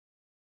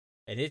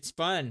 And it's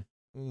fun.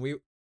 We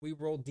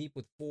rolled deep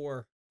with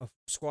a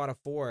squad of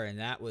 4, and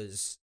that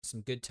was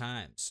some good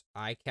times.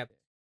 I kept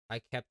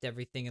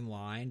everything in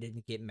line,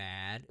 didn't get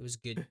mad. It was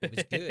good. It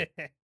was good.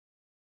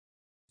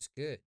 It's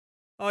good.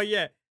 Oh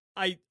yeah.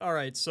 All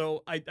right,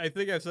 so I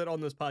think I've said on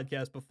this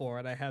podcast before,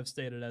 and I have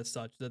stated as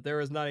such, that there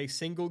is not a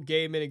single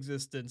game in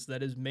existence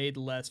that is made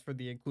less for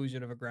the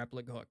inclusion of a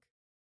grappling hook.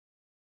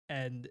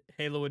 And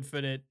Halo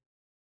Infinite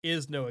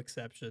is no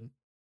exception.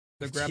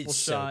 The grapple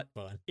shot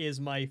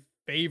is my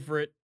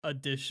favorite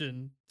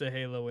addition to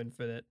Halo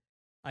Infinite.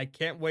 I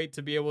can't wait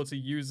to be able to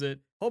use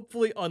it,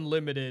 hopefully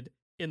unlimited,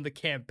 in the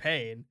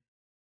campaign.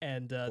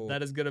 And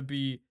that is going to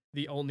be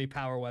the only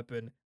power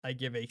weapon I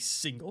give a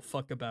single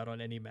fuck about on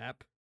any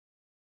map.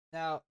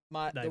 Now,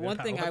 the one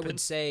thing I would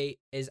say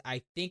is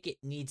I think it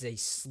needs a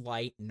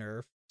slight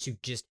nerf to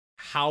just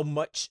how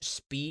much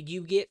speed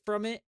you get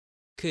from it.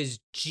 Because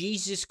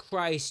Jesus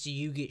Christ, do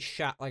you get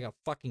shot like a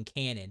fucking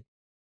cannon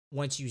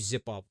once you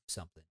zip off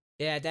something.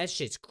 Yeah, that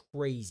shit's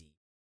crazy.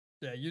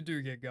 Yeah, you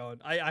do get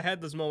going. I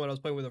had this moment I was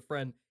playing with a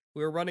friend.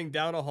 We were running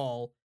down a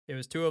hall. It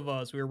was 2 of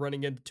us. We were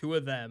running into 2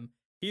 of them.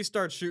 He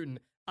starts shooting.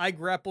 I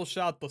grapple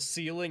shot the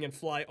ceiling and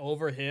fly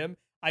over him.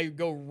 I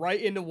go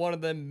right into one of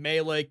them,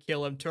 melee,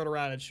 kill him, turn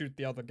around and shoot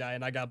the other guy,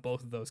 and I got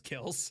both of those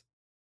kills.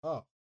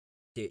 Oh,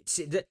 dude,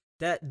 see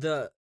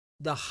the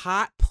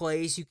hot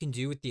plays you can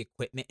do with the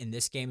equipment in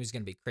this game is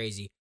gonna be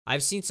crazy.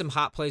 I've seen some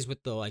hot plays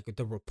with the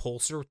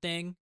repulsor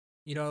thing,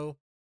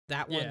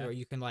 that one where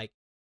you can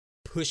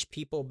push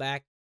people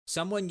back.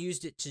 Someone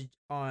used it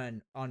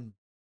on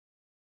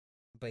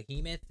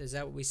Behemoth. Is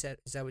that what we said?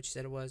 Is that what you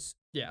said it was?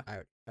 Yeah,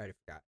 I already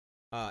forgot.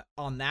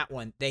 On that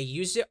one, they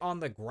used it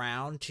on the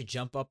ground to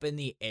jump up in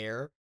the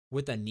air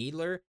with a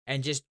needler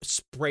and just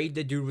sprayed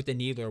the dude with the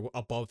needler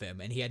above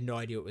him, and he had no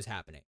idea what was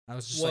happening. I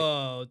was just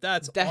whoa,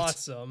 that's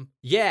awesome.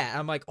 Yeah,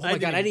 I'm like, oh my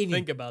god, I didn't even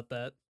think about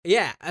that.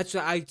 Yeah, that's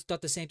what I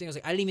thought the same thing. I was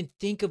like, I didn't even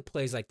think of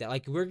plays like that.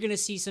 Like, we're gonna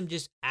see some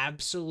just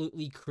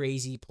absolutely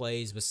crazy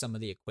plays with some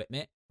of the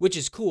equipment, which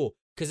is cool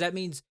because that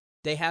means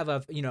they have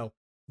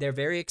they're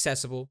very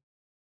accessible.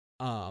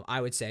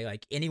 I would say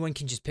anyone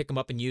can just pick them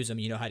up and use them.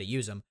 You know how to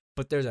use them,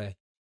 but there's a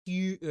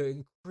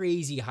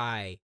crazy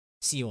high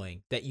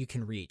ceiling that you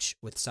can reach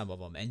with some of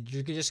them, and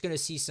you're just gonna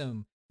see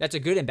some. That's a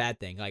good and bad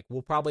thing.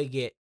 We'll probably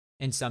get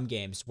in some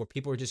games where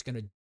people are just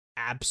gonna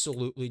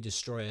absolutely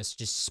destroy us,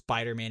 just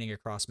Spider-Manning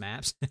across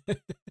maps.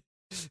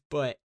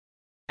 But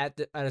at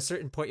a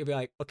certain point, you'll be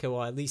like, okay,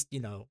 well, at least,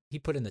 he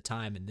put in the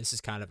time and this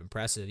is kind of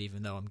impressive,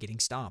 even though I'm getting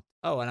stomped.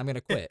 Oh, and I'm going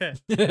to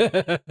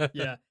quit.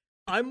 Yeah.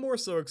 I'm more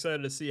so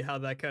excited to see how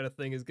that kind of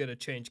thing is going to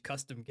change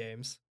custom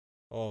games.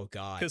 Oh,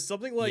 God. Because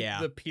something like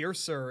the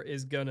Piercer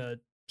is going to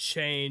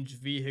change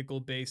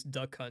vehicle-based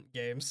duck hunt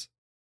games.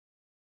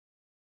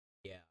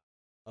 Yeah.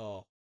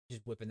 Oh,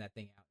 just whipping that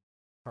thing out.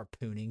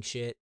 Harpooning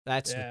shit.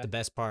 That's the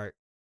best part.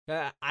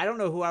 I don't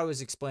know who I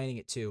was explaining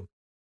it to.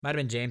 Might have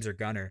been James or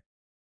Gunner.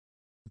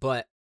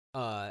 But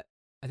I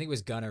think it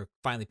was Gunner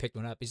finally picked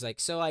one up. He's like,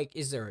 so, like,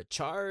 is there a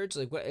charge?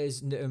 Like, what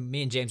is...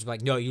 Me and James were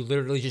like, no, you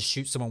literally just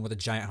shoot someone with a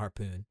giant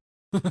harpoon.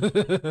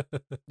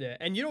 Yeah,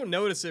 and you don't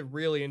notice it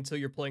really until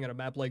you're playing on a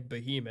map like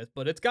Behemoth,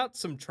 but it's got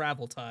some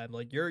travel time.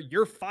 Like,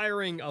 you're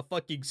firing a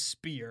fucking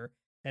spear,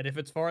 and if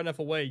it's far enough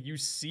away, you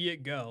see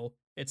it go.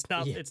 It's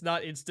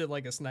not instant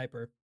like a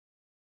sniper.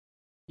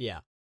 Yeah.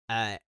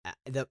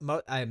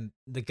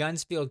 The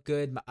guns feel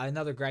good.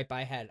 Another gripe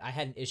I had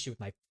an issue with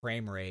my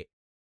frame rate,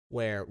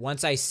 where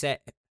once I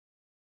set,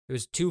 it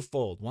was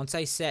twofold. Once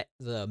I set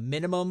the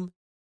minimum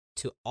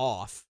to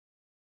off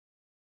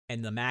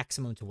and the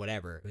maximum to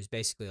whatever, it was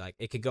basically like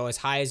it could go as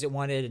high as it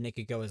wanted and it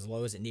could go as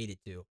low as it needed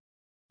to.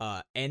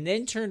 And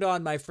then turned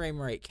on my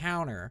frame rate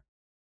counter.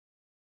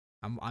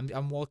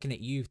 I'm looking at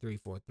you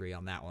 343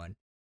 on that one.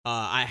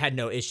 I had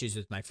no issues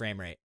with my frame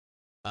rate.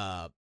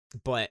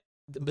 But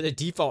the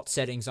default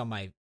settings on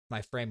my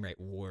frame rate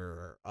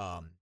were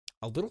a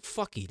little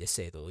fucky, to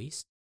say the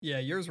least. Yeah,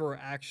 yours were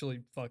actually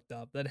fucked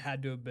up. That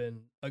had to have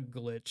been a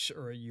glitch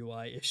or a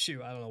UI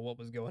issue. I don't know what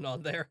was going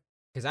on there.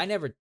 Because I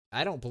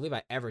don't believe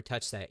I ever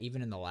touched that,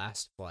 even in the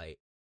last flight.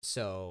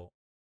 So,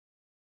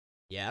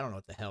 yeah, I don't know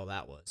what the hell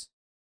that was.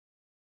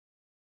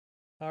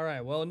 All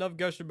right, well, enough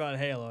gush about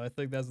Halo. I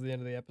think that's the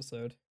end of the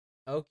episode.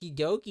 Okie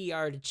dokie,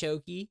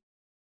 artichokey.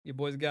 You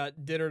boys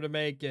got dinner to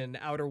make and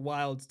Outer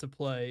Wilds to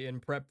play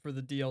and prep for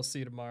the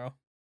DLC tomorrow.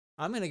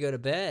 I'm going to go to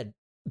bed.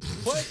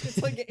 What?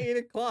 It's like 8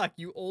 o'clock,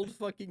 you old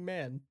fucking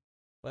man.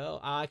 Well,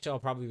 I'll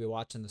probably be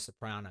watching The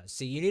Sopranos.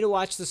 See, you need to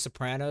watch The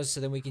Sopranos so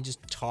then we can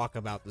just talk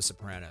about The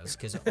Sopranos.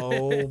 Because,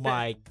 oh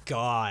my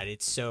God,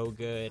 it's so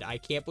good. I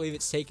can't believe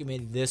it's taken me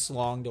this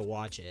long to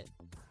watch it.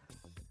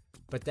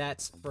 But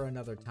that's for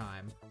another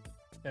time.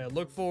 Yeah,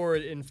 look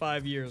forward in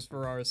 5 years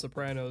for our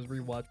Sopranos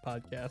rewatch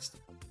podcast.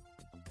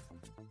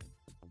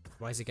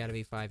 Why's it gotta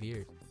be 5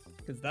 years?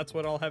 Because that's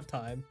when I'll have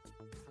time.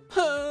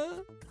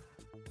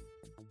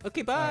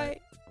 Okay, bye.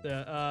 Right.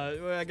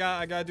 Yeah,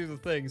 I gotta do the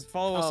things.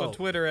 Follow us on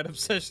Twitter at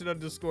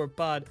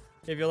obsession_pod.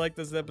 If you like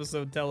this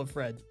episode, tell a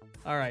friend.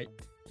 All right,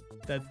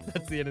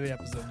 that's the end of the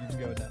episode. You can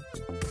go now.